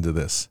 Listen to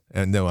this.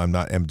 And no, I'm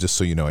not, and just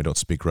so you know, I don't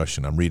speak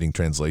Russian. I'm reading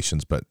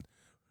translations, but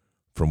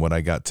from what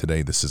I got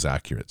today, this is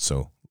accurate.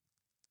 So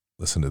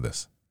listen to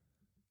this.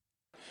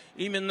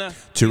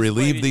 To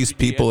relieve these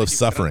people of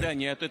suffering,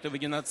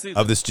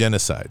 of this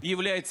genocide,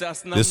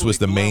 this was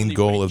the main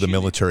goal of the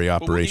military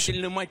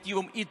operation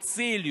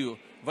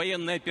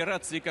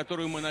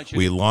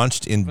we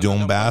launched in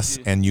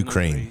Donbass and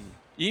Ukraine.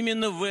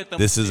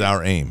 This is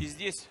our aim.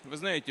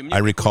 I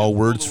recall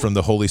words from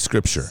the Holy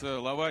Scripture.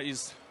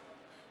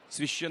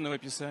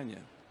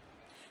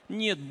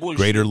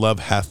 Greater love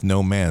hath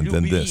no man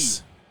than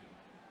this,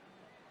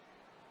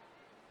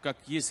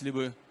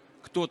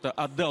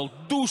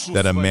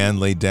 that a man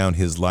laid down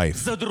his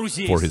life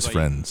for his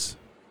friends.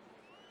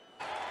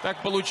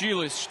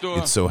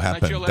 It so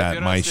happened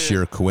that my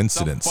sheer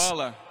coincidence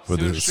for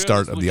the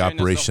start of the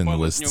operation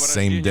was the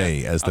same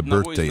day as the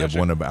birthday of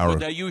one of our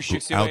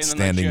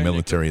outstanding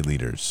military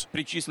leaders.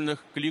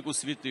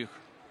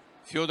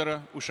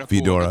 Fyodor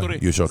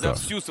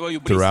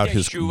Ushakov. Throughout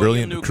his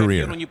brilliant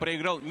career,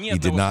 he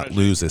did not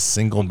lose a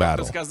single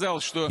battle.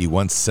 He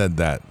once said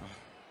that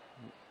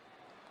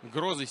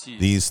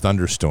these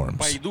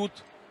thunderstorms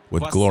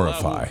would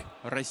glorify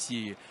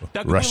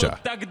Russia.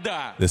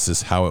 This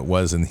is how it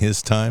was in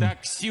his time.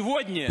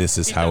 This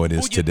is how it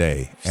is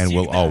today and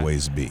will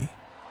always be.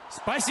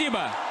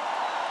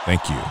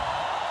 Thank you.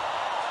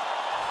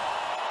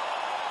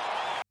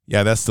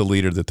 Yeah, that's the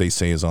leader that they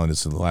say is on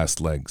his last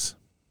legs.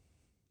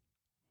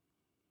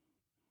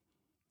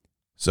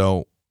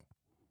 So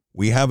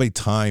we have a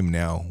time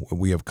now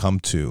we have come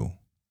to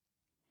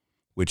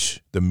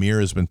which the mirror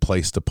has been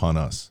placed upon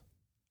us.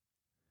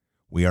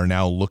 We are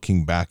now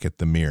looking back at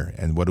the mirror,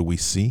 and what do we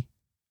see?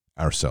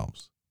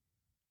 Ourselves.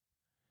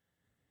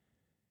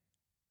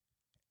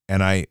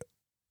 And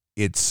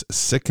it's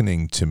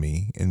sickening to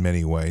me in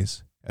many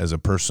ways as a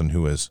person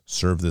who has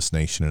served this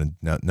nation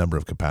in a number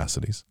of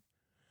capacities.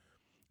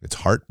 It's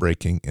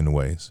heartbreaking in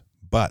ways,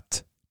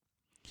 but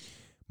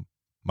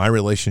my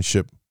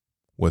relationship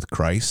with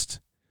Christ,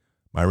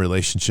 my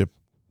relationship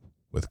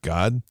with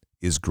God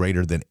is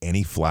greater than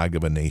any flag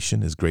of a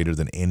nation, is greater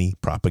than any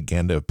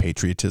propaganda of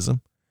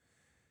patriotism,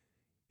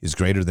 is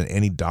greater than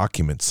any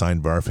document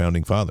signed by our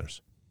founding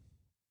fathers.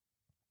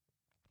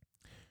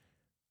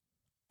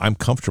 I'm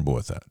comfortable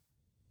with that.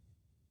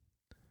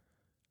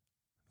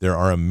 There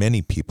are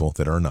many people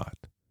that are not.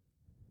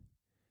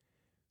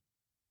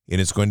 And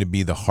it's going to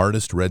be the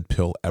hardest red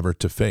pill ever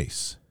to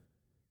face.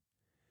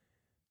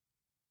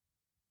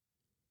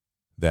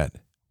 That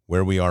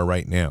where we are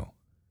right now,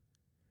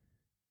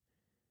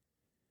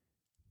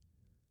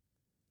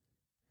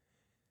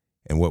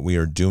 and what we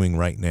are doing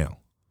right now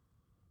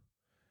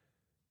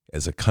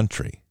as a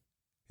country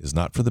is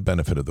not for the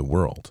benefit of the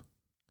world.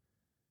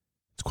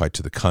 It's quite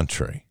to the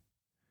contrary.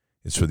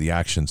 It's for the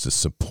actions to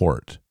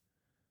support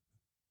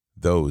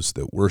those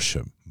that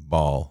worship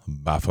Baal,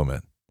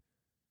 Baphomet,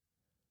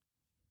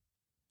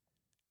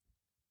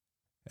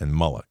 and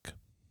Moloch.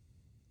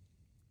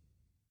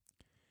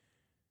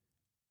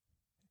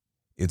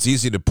 It's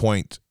easy to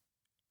point.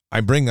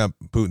 I bring up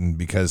Putin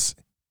because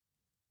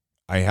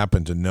I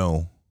happen to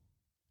know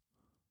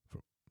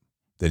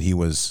that he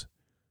was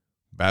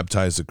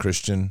baptized a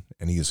Christian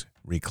and he's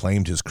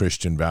reclaimed his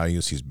Christian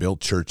values. He's built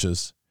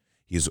churches.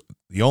 He's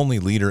the only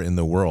leader in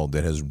the world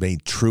that has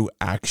made true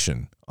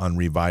action on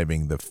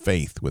reviving the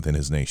faith within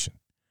his nation.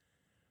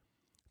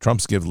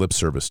 Trump's give lip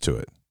service to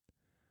it.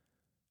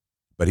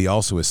 But he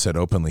also has said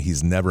openly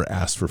he's never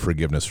asked for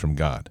forgiveness from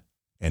God.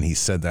 And he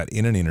said that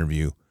in an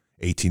interview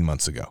 18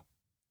 months ago.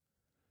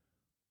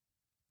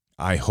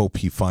 I hope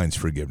he finds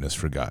forgiveness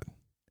for God,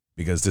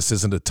 because this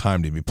isn't a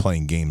time to be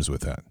playing games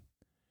with that.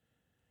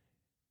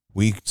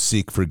 We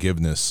seek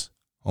forgiveness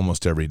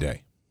almost every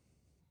day.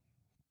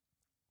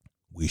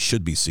 We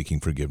should be seeking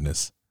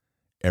forgiveness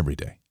every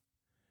day.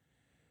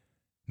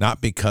 Not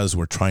because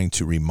we're trying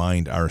to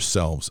remind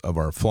ourselves of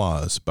our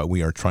flaws, but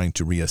we are trying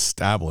to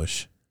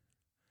reestablish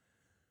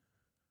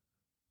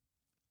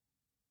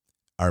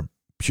our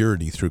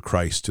purity through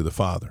Christ to the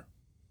Father.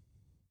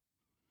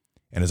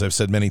 And as I've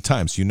said many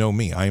times, you know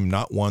me, I am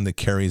not one that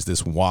carries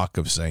this walk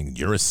of saying,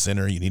 you're a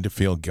sinner, you need to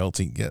feel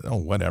guilty.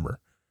 Whatever.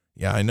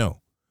 Yeah, I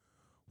know.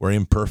 We're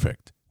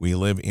imperfect. We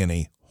live in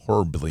a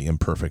horribly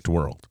imperfect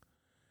world.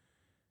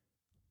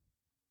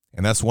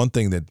 And that's one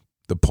thing that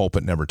the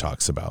pulpit never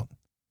talks about.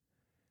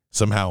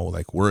 Somehow,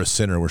 like, we're a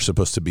sinner, we're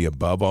supposed to be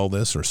above all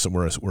this, or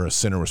we're a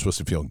sinner, we're supposed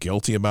to feel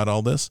guilty about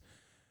all this.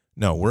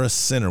 No, we're a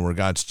sinner, we're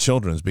God's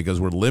children because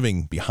we're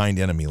living behind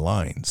enemy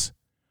lines.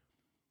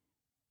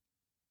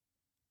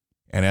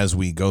 And as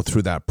we go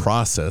through that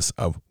process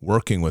of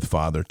working with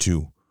Father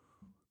to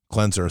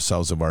cleanse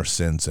ourselves of our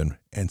sins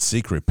and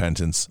seek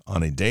repentance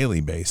on a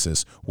daily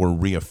basis, we're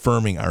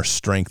reaffirming our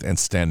strength and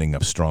standing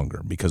up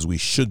stronger, because we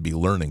should be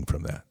learning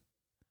from that.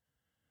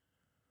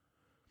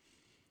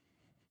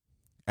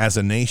 As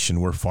a nation,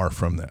 we're far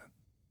from that.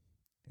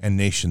 And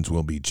nations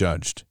will be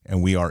judged,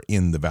 and we are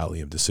in the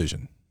valley of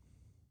decision.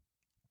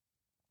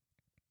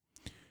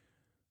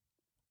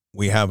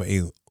 We have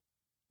a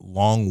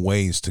long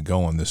ways to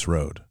go on this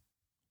road.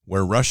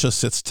 Where Russia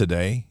sits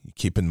today,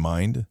 keep in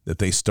mind that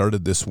they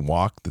started this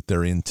walk that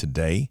they're in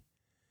today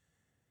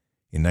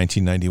in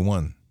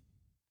 1991,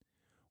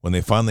 when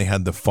they finally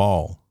had the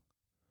fall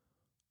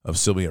of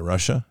Soviet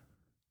Russia.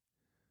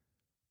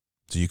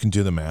 So you can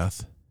do the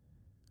math.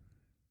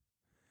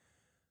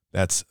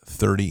 That's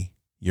 30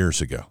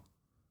 years ago.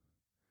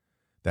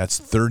 That's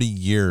 30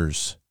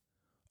 years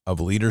of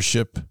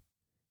leadership,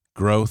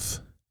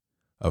 growth,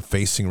 of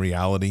facing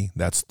reality.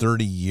 That's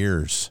 30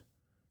 years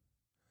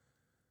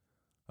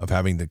of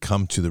having to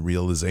come to the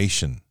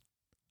realization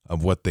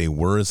of what they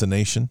were as a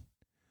nation.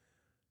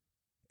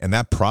 And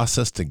that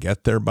process to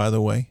get there, by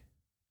the way,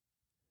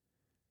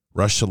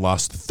 Russia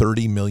lost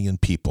 30 million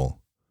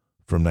people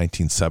from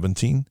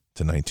 1917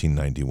 to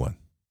 1991,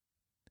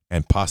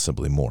 and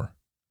possibly more.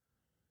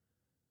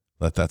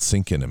 Let that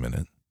sink in a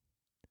minute.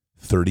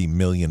 30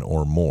 million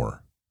or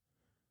more.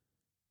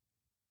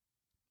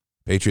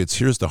 Patriots,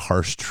 here's the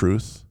harsh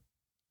truth.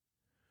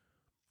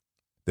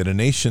 that a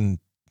nation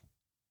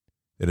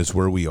that is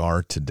where we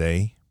are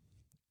today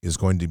is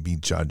going to be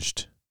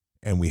judged,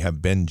 and we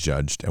have been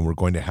judged, and we're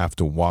going to have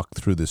to walk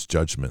through this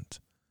judgment.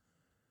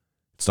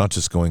 It's not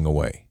just going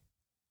away.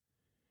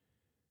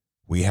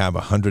 We have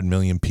 100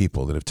 million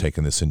people that have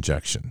taken this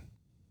injection.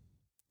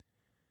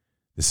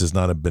 This is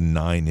not a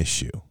benign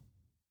issue.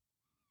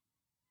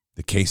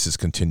 The cases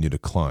continue to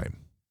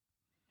climb.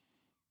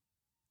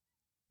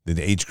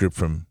 The age group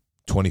from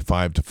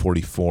 25 to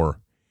 44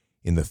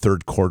 in the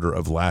third quarter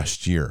of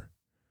last year,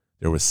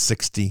 there was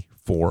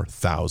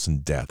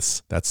 64,000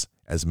 deaths. That's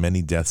as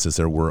many deaths as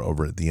there were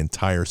over the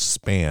entire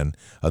span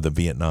of the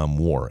Vietnam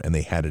War, and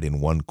they had it in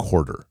one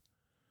quarter.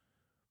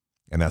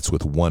 And that's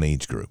with one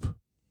age group.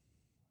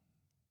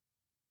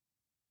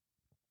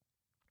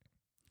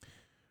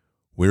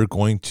 We're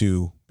going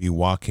to be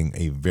walking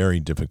a very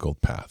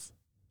difficult path.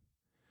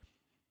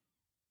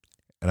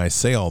 And I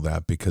say all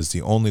that because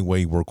the only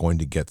way we're going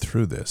to get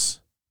through this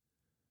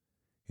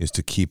is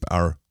to keep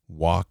our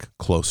walk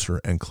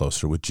closer and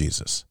closer with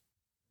Jesus.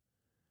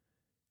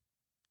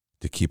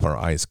 To keep our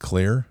eyes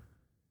clear.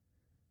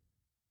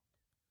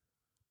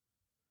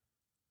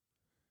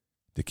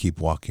 To keep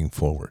walking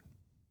forward.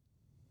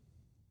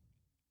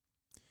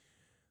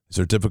 These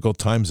are difficult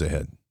times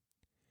ahead.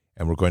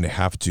 And we're going to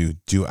have to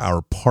do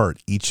our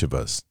part, each of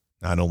us,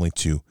 not only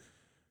to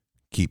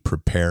keep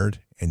prepared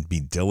and be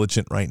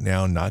diligent right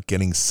now, not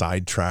getting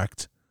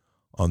sidetracked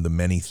on the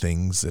many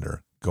things that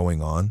are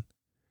going on.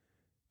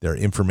 There are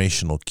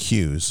informational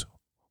cues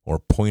or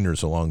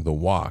pointers along the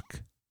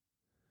walk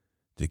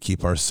to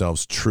keep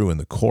ourselves true in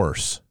the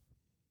course.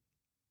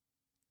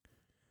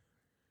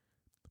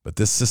 But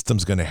this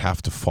system's going to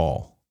have to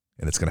fall,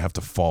 and it's going to have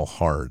to fall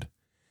hard.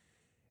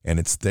 And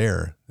it's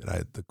there,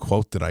 the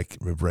quote that I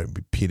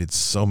repeated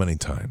so many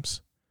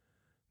times,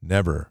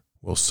 never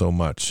will so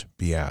much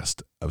be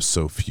asked of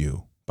so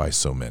few by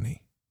so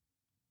many.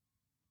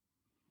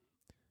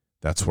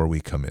 That's where we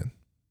come in.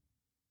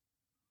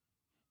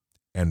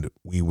 And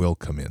we will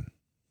come in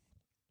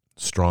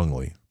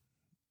strongly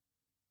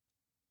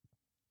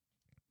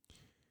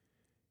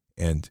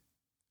and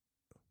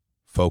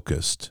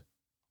focused,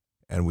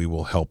 and we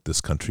will help this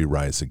country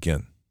rise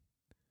again.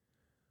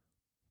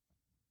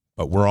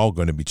 But we're all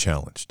going to be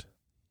challenged.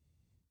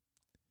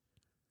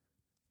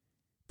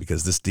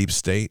 Because this deep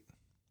state,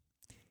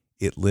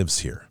 it lives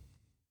here.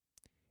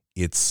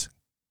 It's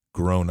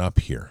grown up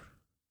here.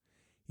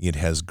 It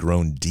has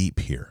grown deep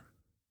here.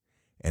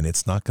 And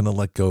it's not going to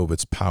let go of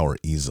its power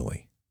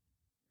easily.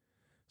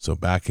 So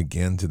back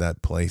again to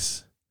that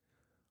place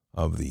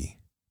of the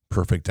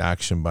perfect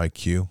action by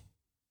Q,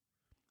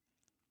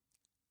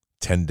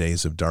 10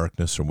 days of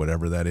darkness or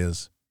whatever that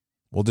is.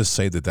 We'll just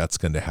say that that's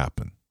going to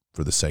happen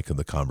for the sake of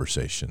the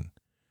conversation.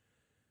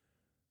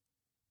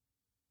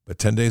 But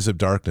 10 days of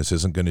darkness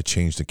isn't going to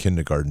change the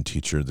kindergarten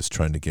teacher that's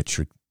trying to get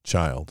your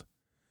child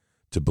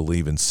to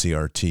believe in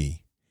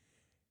CRT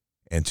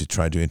and to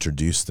try to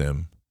introduce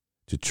them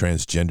to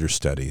transgender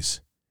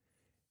studies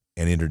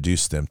and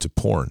introduce them to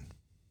porn.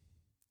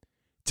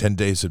 10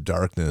 days of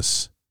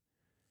darkness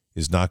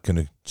is not going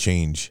to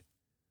change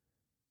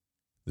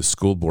the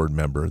school board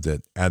member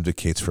that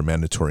advocates for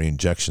mandatory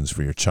injections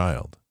for your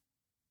child.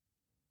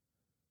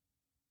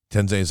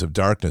 10 days of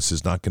darkness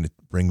is not going to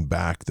bring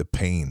back the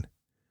pain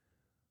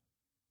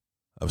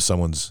of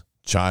someone's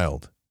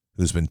child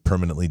who's been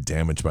permanently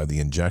damaged by the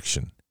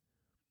injection.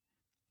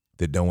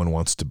 That no one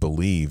wants to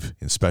believe,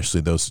 especially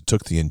those who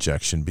took the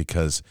injection,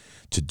 because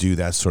to do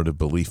that sort of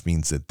belief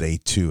means that they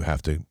too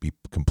have to be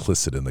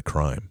complicit in the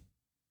crime.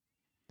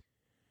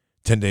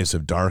 10 days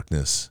of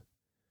darkness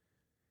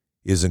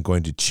isn't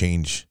going to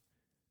change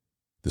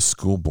the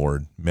school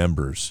board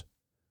members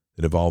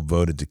that have all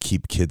voted to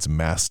keep kids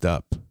masked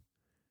up,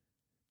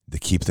 to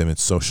keep them at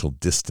social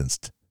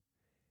distanced,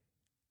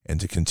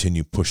 and to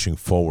continue pushing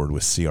forward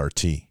with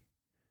CRT.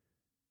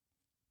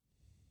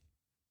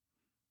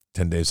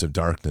 10 days of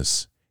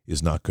darkness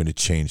is not going to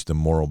change the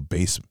moral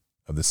base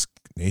of this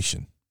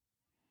nation.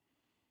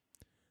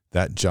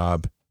 That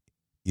job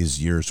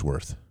is years'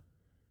 worth.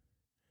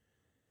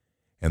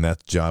 And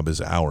that job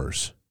is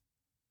ours.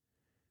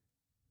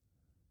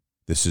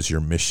 This is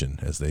your mission,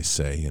 as they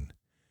say in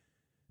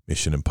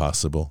Mission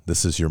Impossible.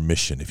 This is your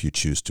mission if you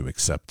choose to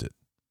accept it.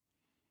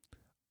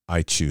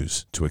 I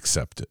choose to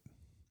accept it.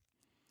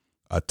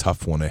 A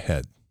tough one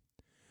ahead,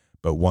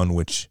 but one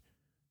which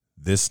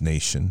this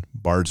nation,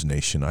 Bard's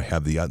nation, I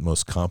have the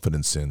utmost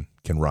confidence in,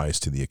 can rise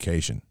to the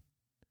occasion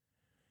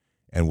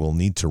and will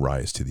need to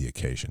rise to the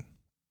occasion.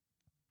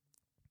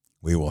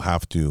 We will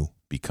have to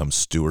become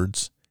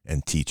stewards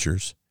and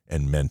teachers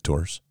and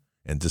mentors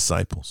and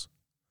disciples.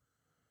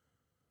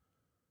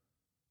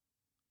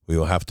 We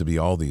will have to be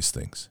all these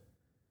things.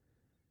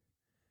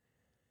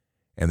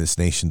 And this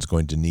nation's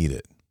going to need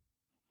it.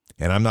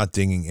 And I'm not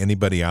dinging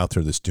anybody out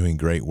there that's doing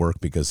great work,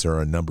 because there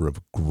are a number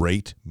of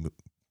great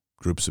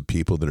groups of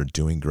people that are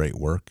doing great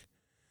work.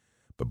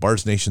 But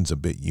Bard's Nation's a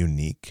bit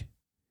unique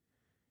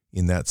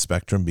in that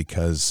spectrum,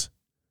 because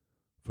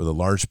for the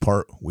large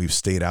part, we've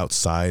stayed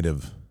outside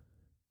of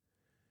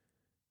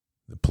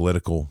the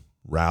political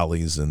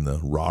rallies and the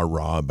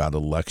rah-rah about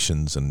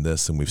elections and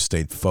this, and we've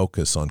stayed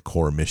focused on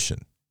core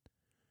mission.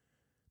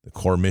 The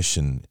core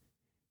mission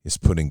is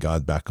putting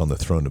God back on the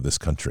throne of this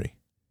country.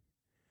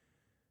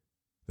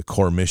 The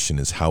core mission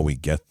is how we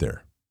get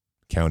there,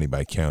 county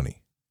by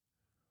county.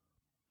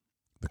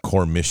 The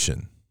core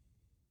mission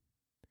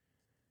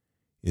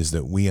is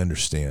that we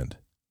understand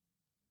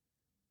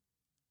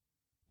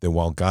that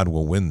while God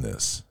will win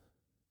this,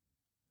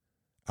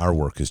 our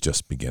work is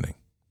just beginning.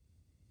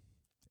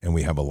 And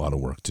we have a lot of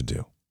work to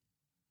do.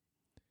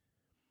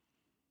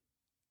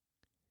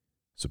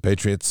 So,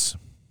 Patriots,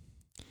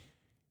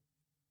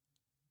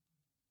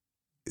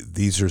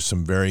 these are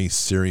some very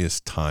serious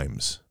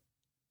times.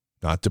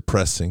 Not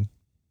depressing,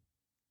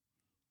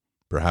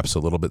 perhaps a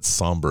little bit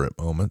somber at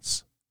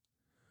moments,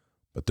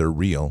 but they're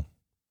real,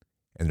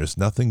 and there's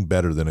nothing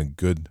better than a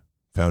good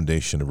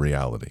foundation of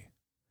reality.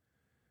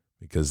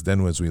 Because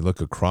then as we look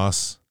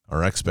across,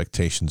 our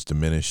expectations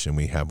diminish, and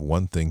we have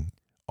one thing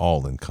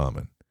all in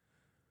common.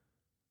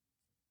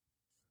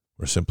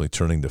 We're simply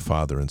turning to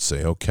Father and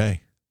say,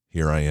 okay,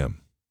 here I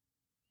am.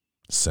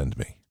 Send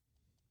me.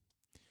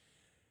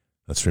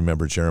 Let's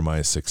remember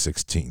Jeremiah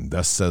 6:16.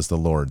 Thus says the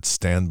Lord,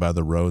 stand by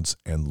the roads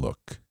and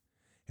look,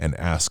 and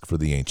ask for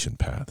the ancient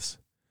paths,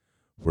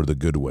 where the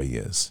good way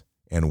is,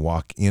 and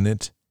walk in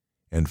it,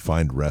 and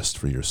find rest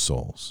for your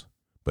souls.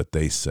 But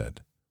they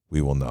said,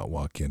 we will not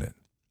walk in it.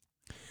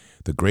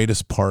 The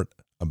greatest part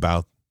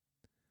about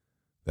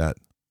that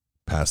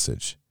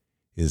passage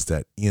is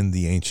that in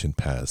the ancient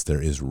paths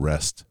there is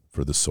rest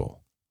for the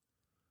soul.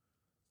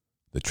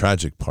 The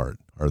tragic part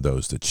are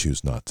those that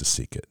choose not to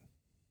seek it.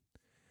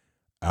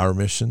 Our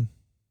mission,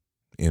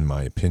 in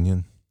my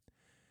opinion,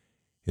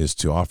 is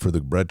to offer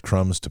the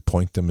breadcrumbs to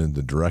point them in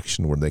the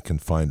direction where they can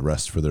find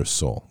rest for their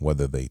soul.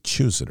 Whether they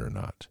choose it or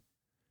not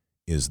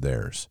is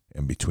theirs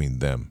and between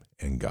them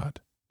and God.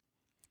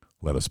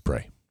 Let us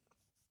pray.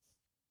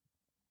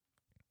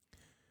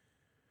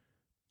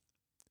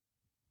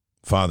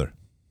 Father,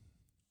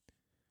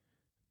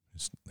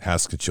 just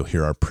ask that you'll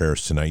hear our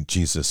prayers tonight.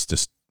 Jesus,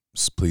 just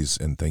please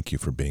and thank you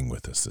for being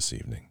with us this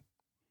evening.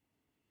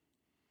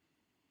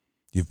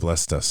 You've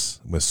blessed us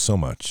with so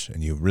much,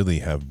 and you really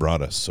have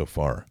brought us so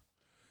far,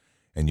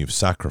 and you've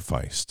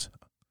sacrificed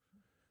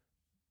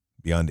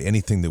beyond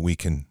anything that we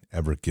can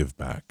ever give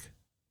back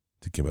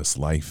to give us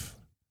life,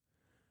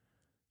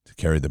 to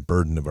carry the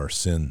burden of our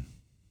sin,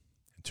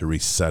 and to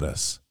reset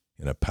us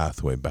in a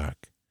pathway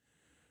back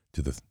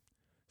to the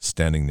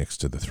standing next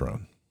to the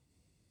throne.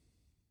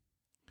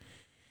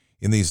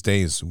 In these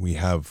days, we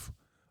have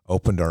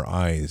opened our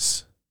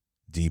eyes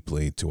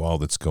deeply to all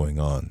that's going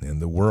on,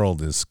 and the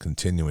world is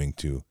continuing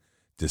to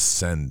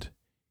descend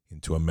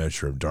into a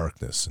measure of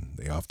darkness, and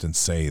they often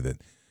say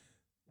that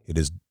it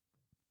is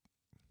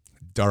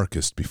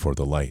darkest before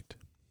the light.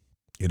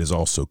 It is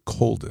also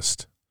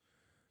coldest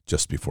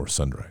just before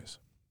sunrise.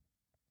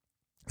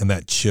 And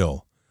that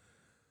chill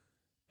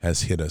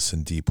has hit us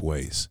in deep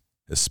ways,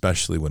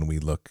 especially when we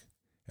look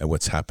at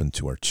what's happened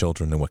to our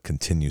children and what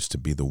continues to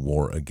be the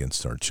war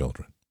against our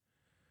children.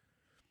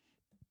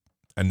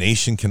 A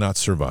nation cannot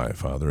survive,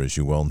 Father, as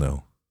you well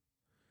know,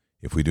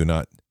 if we do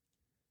not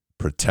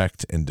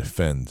protect and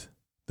defend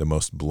the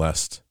most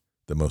blessed,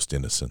 the most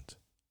innocent.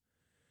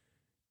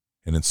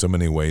 And in so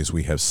many ways,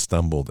 we have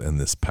stumbled in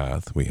this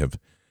path. We have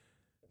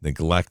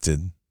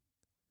neglected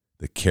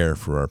the care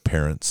for our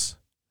parents.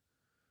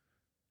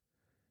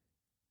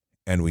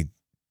 And we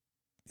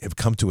have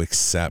come to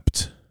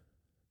accept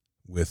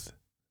with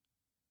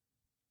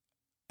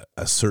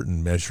a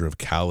certain measure of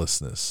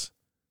callousness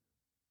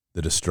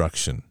the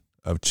destruction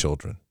of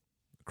children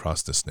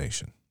across this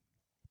nation.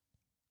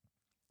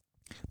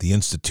 The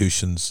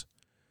institutions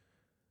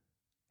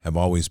have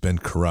always been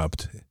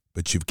corrupt,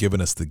 but you've given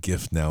us the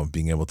gift now of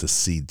being able to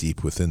see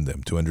deep within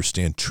them, to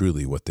understand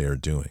truly what they are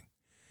doing.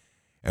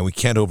 And we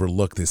can't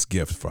overlook this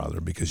gift,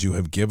 Father, because you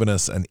have given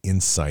us an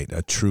insight,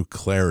 a true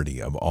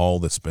clarity of all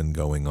that's been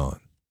going on.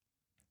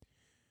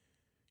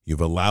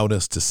 You've allowed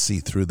us to see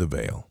through the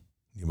veil.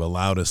 You've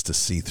allowed us to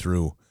see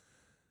through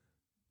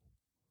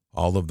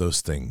all of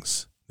those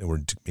things that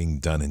were being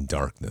done in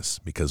darkness,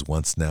 because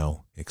once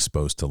now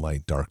exposed to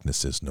light,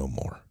 darkness is no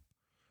more.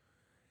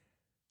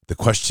 The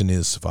question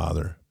is,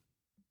 Father,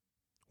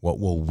 what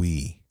will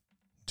we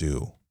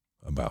do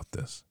about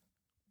this?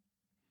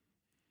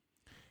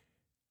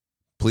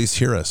 Please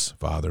hear us,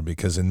 Father,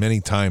 because in many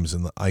times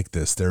like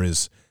this, there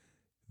is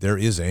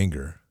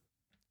anger,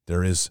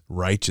 there is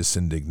righteous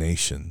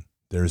indignation,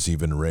 there is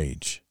even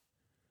rage.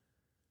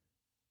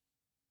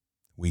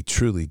 We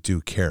truly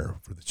do care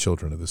for the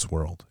children of this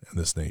world and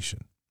this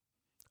nation.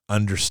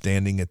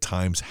 Understanding at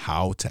times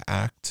how to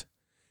act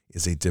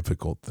is a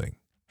difficult thing.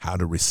 How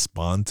to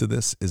respond to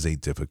this is a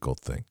difficult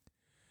thing.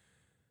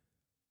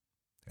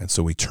 And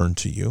so we turn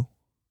to you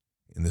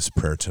in this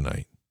prayer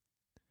tonight.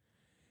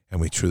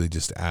 And we truly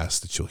just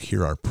ask that you'll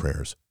hear our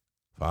prayers.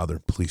 Father,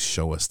 please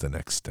show us the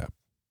next step.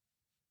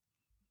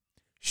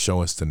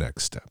 Show us the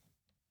next step.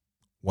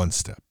 One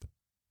step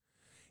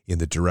in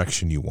the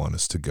direction you want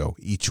us to go.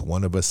 Each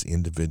one of us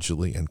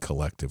individually and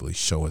collectively,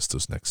 show us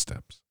those next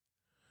steps.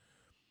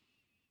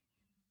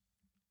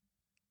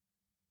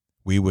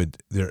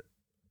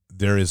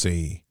 there is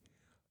a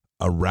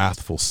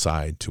wrathful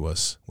side to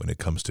us when it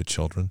comes to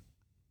children.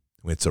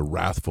 It's a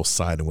wrathful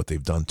side in what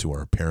they've done to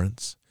our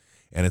parents,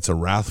 and it's a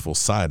wrathful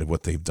side of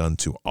what they've done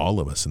to all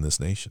of us in this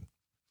nation.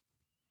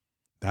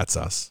 That's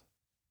us.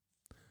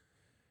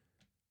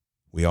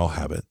 We all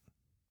have it.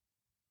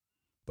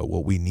 But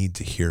what we need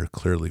to hear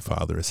clearly,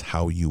 Father, is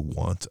how you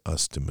want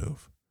us to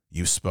move.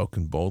 You've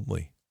spoken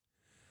boldly.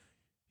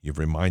 You've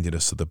reminded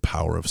us of the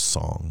power of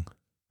song,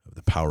 of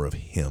the power of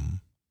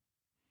hymn.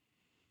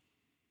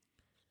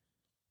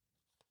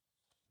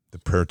 The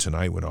prayer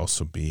tonight would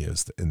also be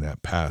in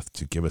that path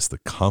to give us the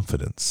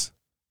confidence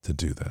to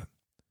do that,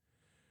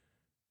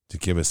 to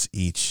give us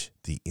each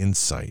the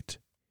insight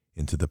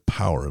into the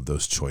power of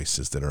those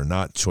choices that are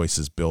not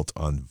choices built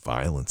on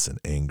violence and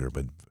anger,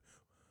 but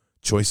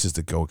choices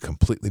that go a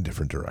completely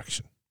different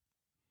direction.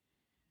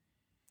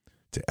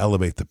 To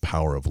elevate the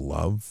power of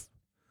love,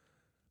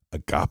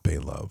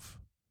 agape love,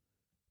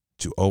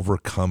 to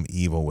overcome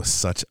evil with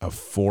such a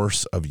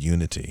force of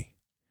unity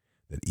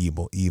that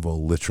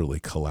evil literally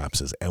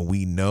collapses. And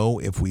we know,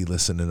 if we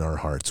listen in our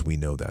hearts, we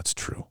know that's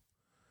true.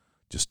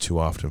 Just too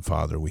often,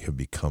 Father, we have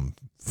become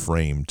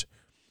framed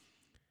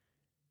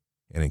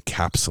and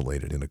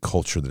encapsulated in a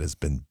culture that has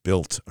been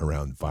built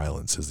around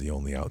violence as the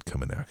only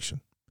outcome in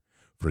action.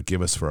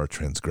 Forgive us for our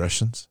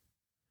transgressions,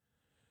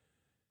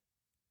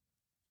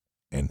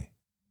 and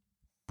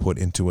put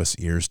into us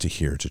ears to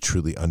hear, to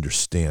truly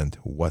understand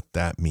what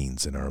that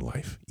means in our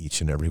life,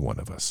 each and every one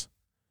of us.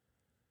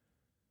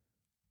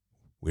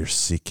 We're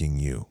seeking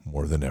you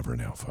more than ever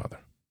now,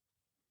 Father.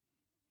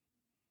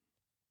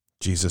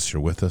 Jesus,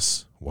 you're with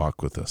us.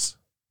 Walk with us.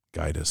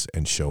 Guide us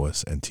and show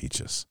us and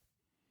teach us.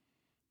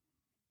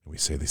 And we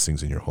say these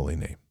things in your holy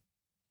name.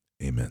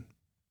 Amen.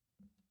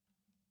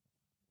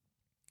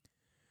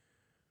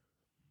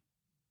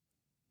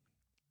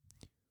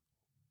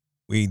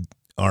 We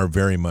are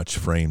very much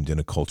framed in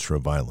a culture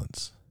of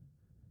violence.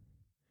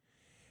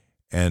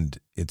 And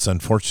it's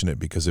unfortunate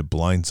because it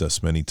blinds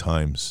us many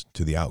times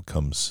to the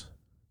outcomes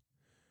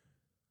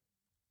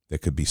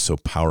that could be so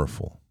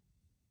powerful.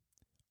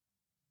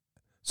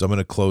 So I'm going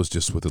to close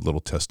just with a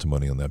little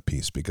testimony on that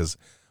piece because,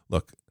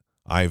 look,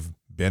 I've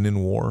been in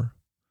war.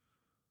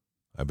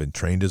 I've been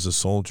trained as a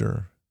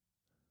soldier.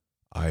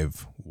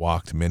 I've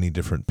walked many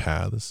different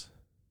paths.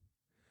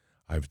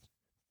 I've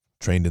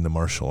trained in the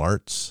martial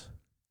arts.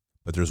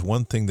 But there's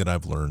one thing that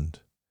I've learned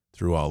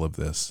through all of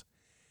this,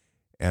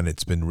 and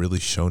it's been really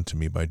shown to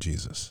me by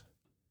Jesus.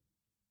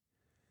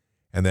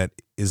 And that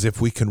is, if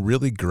we can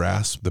really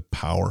grasp the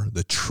power,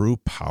 the true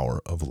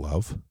power of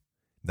love,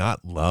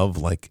 not love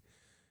like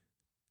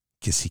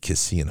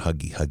kissy and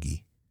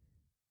huggy,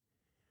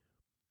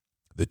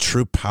 the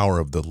true power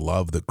of the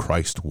love that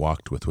Christ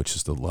walked with, which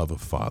is the love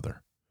of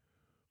Father.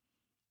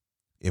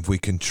 If we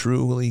can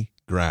truly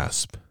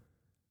grasp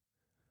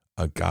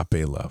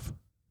agape love,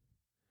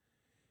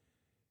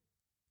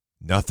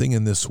 nothing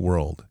in this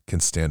world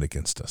can stand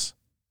against us.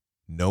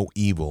 No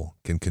evil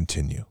can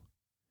continue.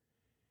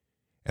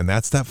 And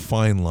that's that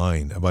fine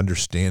line of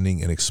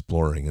understanding and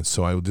exploring. And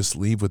so I will just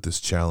leave with this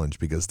challenge,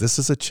 because this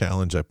is a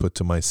challenge I put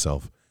to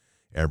myself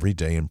every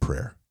day in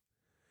prayer,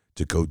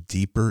 to go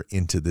deeper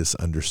into this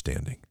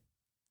understanding.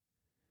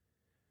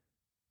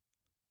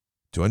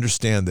 To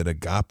understand that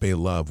agape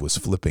love was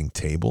flipping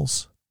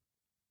tables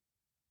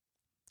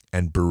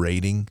and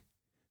berating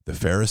the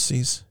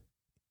Pharisees,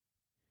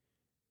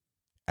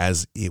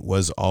 as it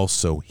was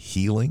also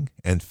healing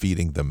and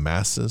feeding the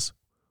masses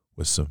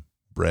with some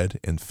bread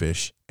and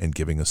fish and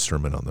giving a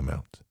Sermon on the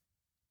Mount.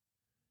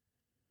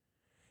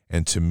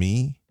 And to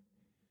me,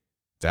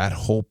 that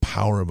whole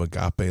power of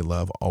agape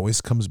love always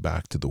comes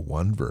back to the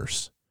one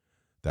verse,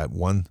 that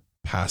one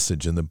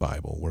passage in the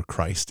Bible where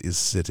Christ is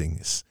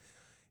sitting,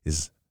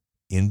 is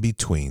in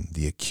between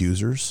the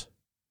accusers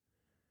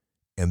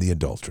and the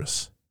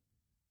adulteress.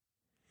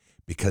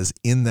 Because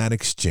in that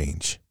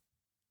exchange,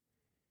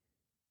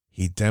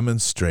 he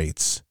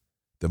demonstrates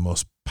the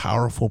most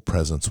powerful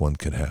presence one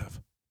could have.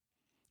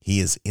 He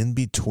is in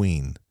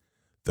between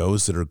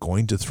those that are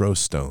going to throw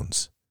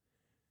stones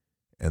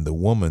and the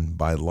woman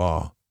by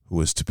law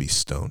who is to be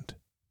stoned.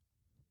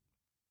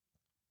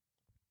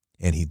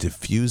 And he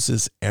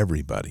diffuses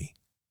everybody.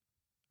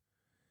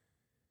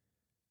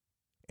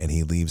 And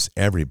he leaves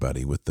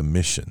everybody with the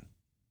mission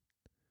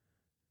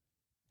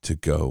to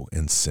go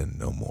and sin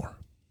no more.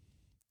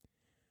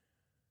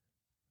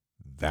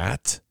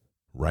 That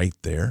right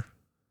there,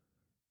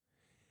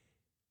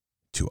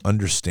 to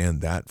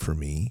understand that for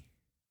me,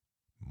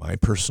 my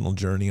personal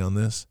journey on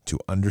this, to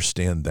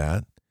understand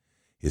that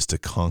is to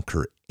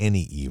conquer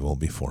any evil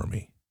before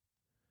me.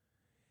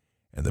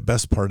 And the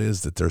best part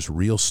is that there's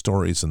real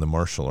stories in the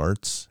martial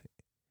arts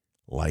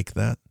like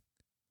that.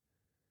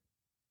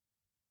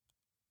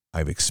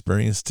 I've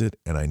experienced it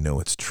and I know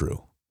it's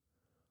true.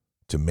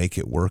 To make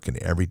it work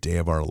in every day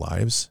of our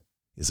lives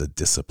is a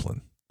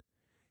discipline.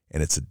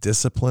 And it's a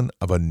discipline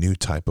of a new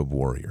type of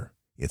warrior.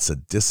 It's a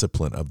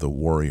discipline of the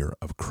warrior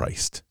of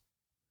Christ.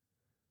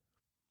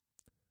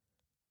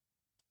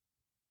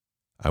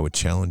 I would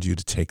challenge you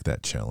to take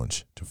that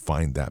challenge, to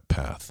find that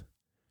path,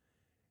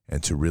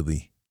 and to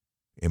really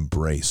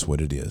embrace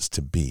what it is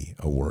to be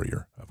a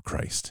warrior of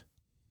Christ.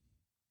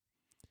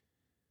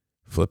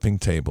 Flipping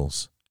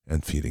tables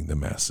and feeding the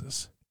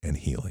masses and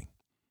healing.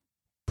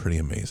 Pretty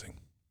amazing.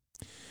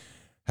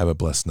 Have a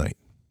blessed night.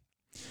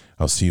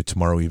 I'll see you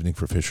tomorrow evening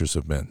for Fishers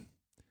of Men.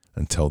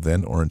 Until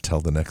then, or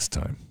until the next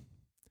time,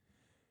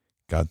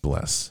 God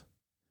bless.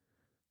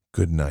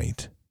 Good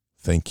night.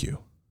 Thank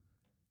you.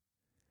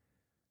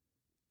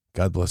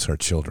 God bless our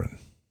children.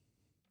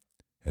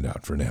 And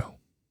out for now.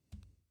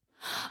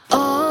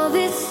 All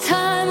this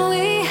time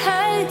we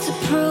had to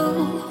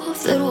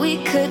prove that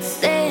we could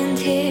stand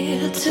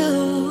here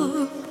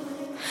too.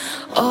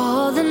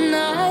 All the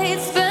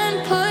nights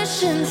spent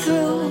pushing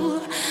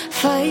through,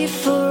 fight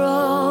for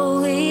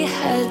all we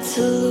had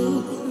to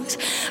lose.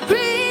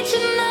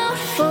 Reaching out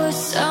for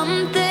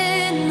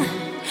something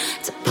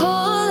to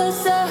pull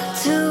us up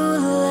to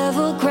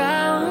level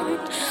ground.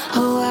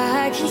 Oh,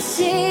 I can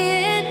see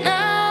it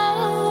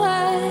now,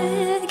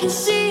 I can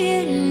see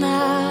it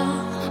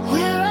now.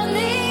 We're on the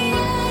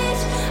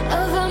edge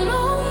of a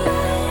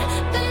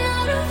moment, been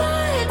out of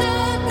our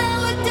depth, now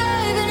we're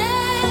diving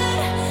in.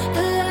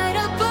 The light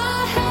up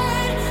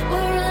ahead,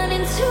 we're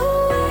running to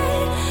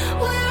it.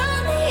 We're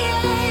on the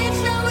edge,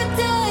 now we're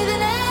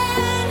diving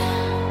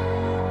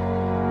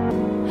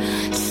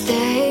in.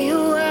 Stay a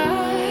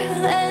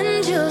while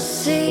and you'll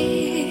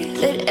see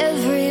that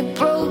every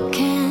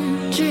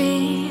broken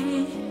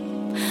dream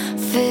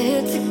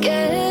fit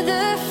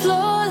together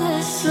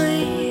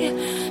flawlessly,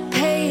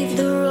 pave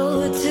the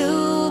road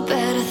to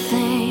better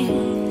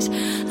things.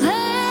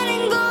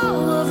 Letting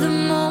go of the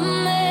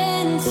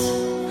moments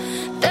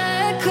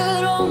that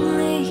could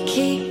only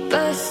keep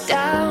us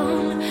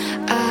down.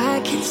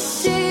 I can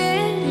see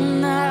it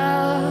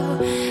now.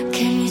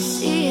 Can you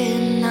see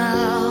it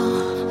now?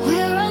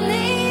 We're on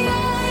the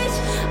edge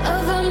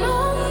of a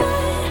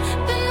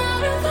moment, been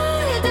out of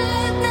our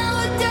depth, now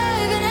we're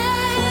diving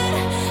in.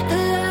 The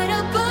light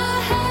up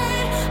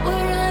ahead,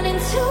 we're running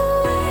to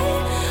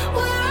it.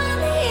 We're on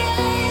the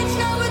edge,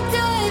 now we're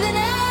diving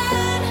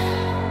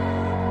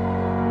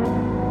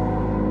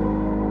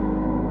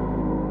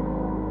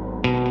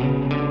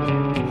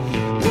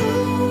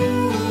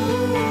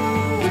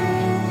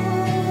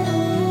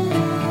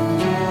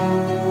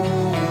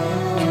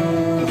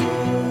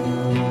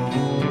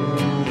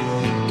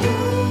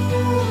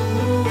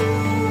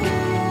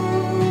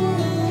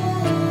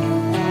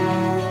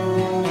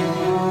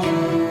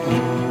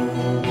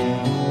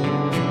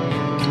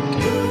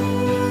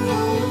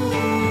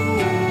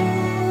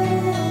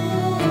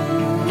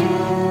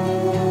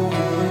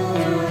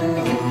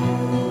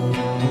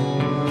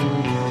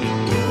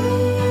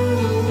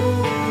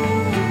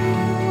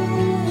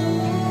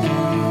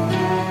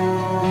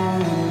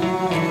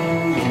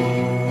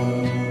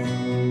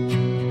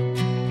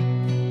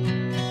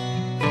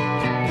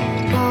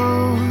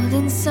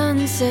golden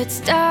sun sets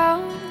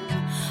down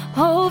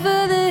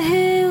over the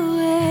hill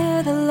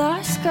where the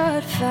lost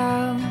got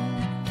found.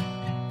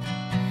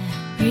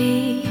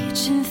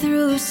 Reaching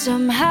through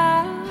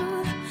somehow.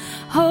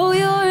 Oh,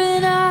 you're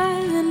an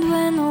island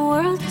when the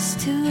world is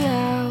too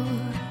loud.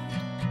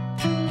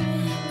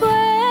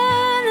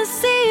 When the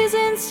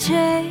seasons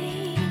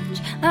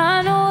change,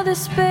 I know the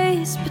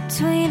space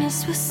between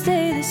us will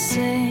stay the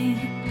same.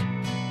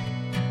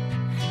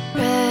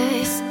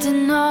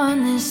 Resting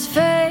on this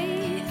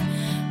faith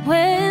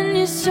when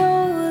your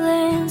soul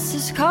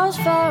answers calls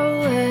far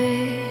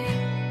away.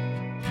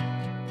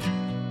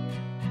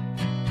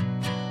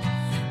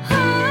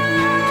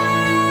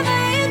 Wherever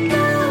you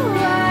go,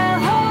 I'll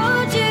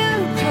hold you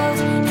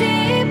close,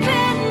 deep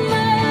in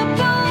my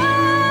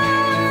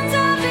bones.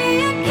 I'll be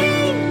a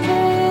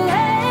keeper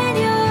when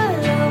you're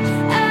low,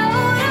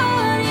 out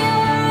on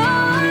your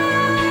own.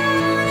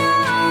 I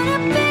wanna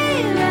be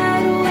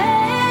right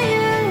where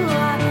you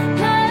are,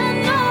 my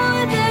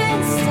northern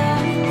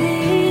star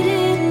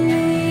leading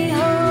me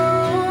home.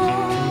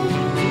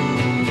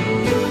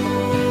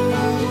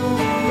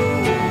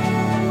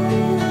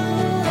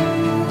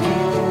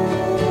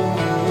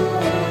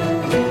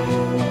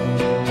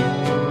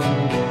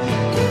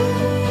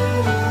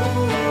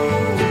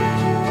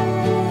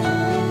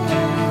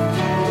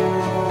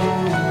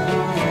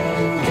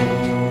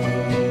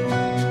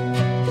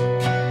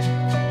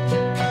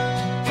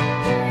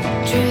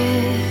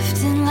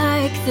 Drifting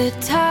like the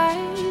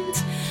tides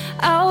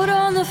out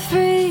on the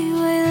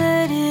freeway,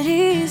 let it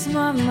ease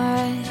my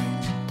mind.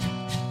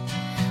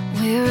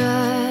 We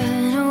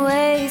run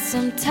away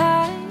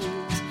sometimes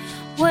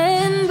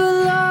when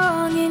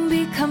belonging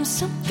becomes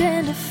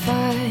something to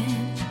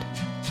find.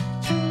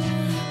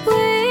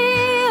 We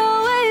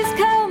always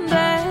come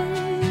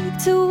back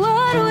to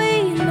what we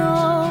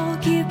know,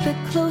 keep it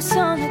close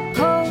on the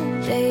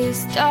cold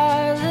days,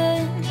 darling.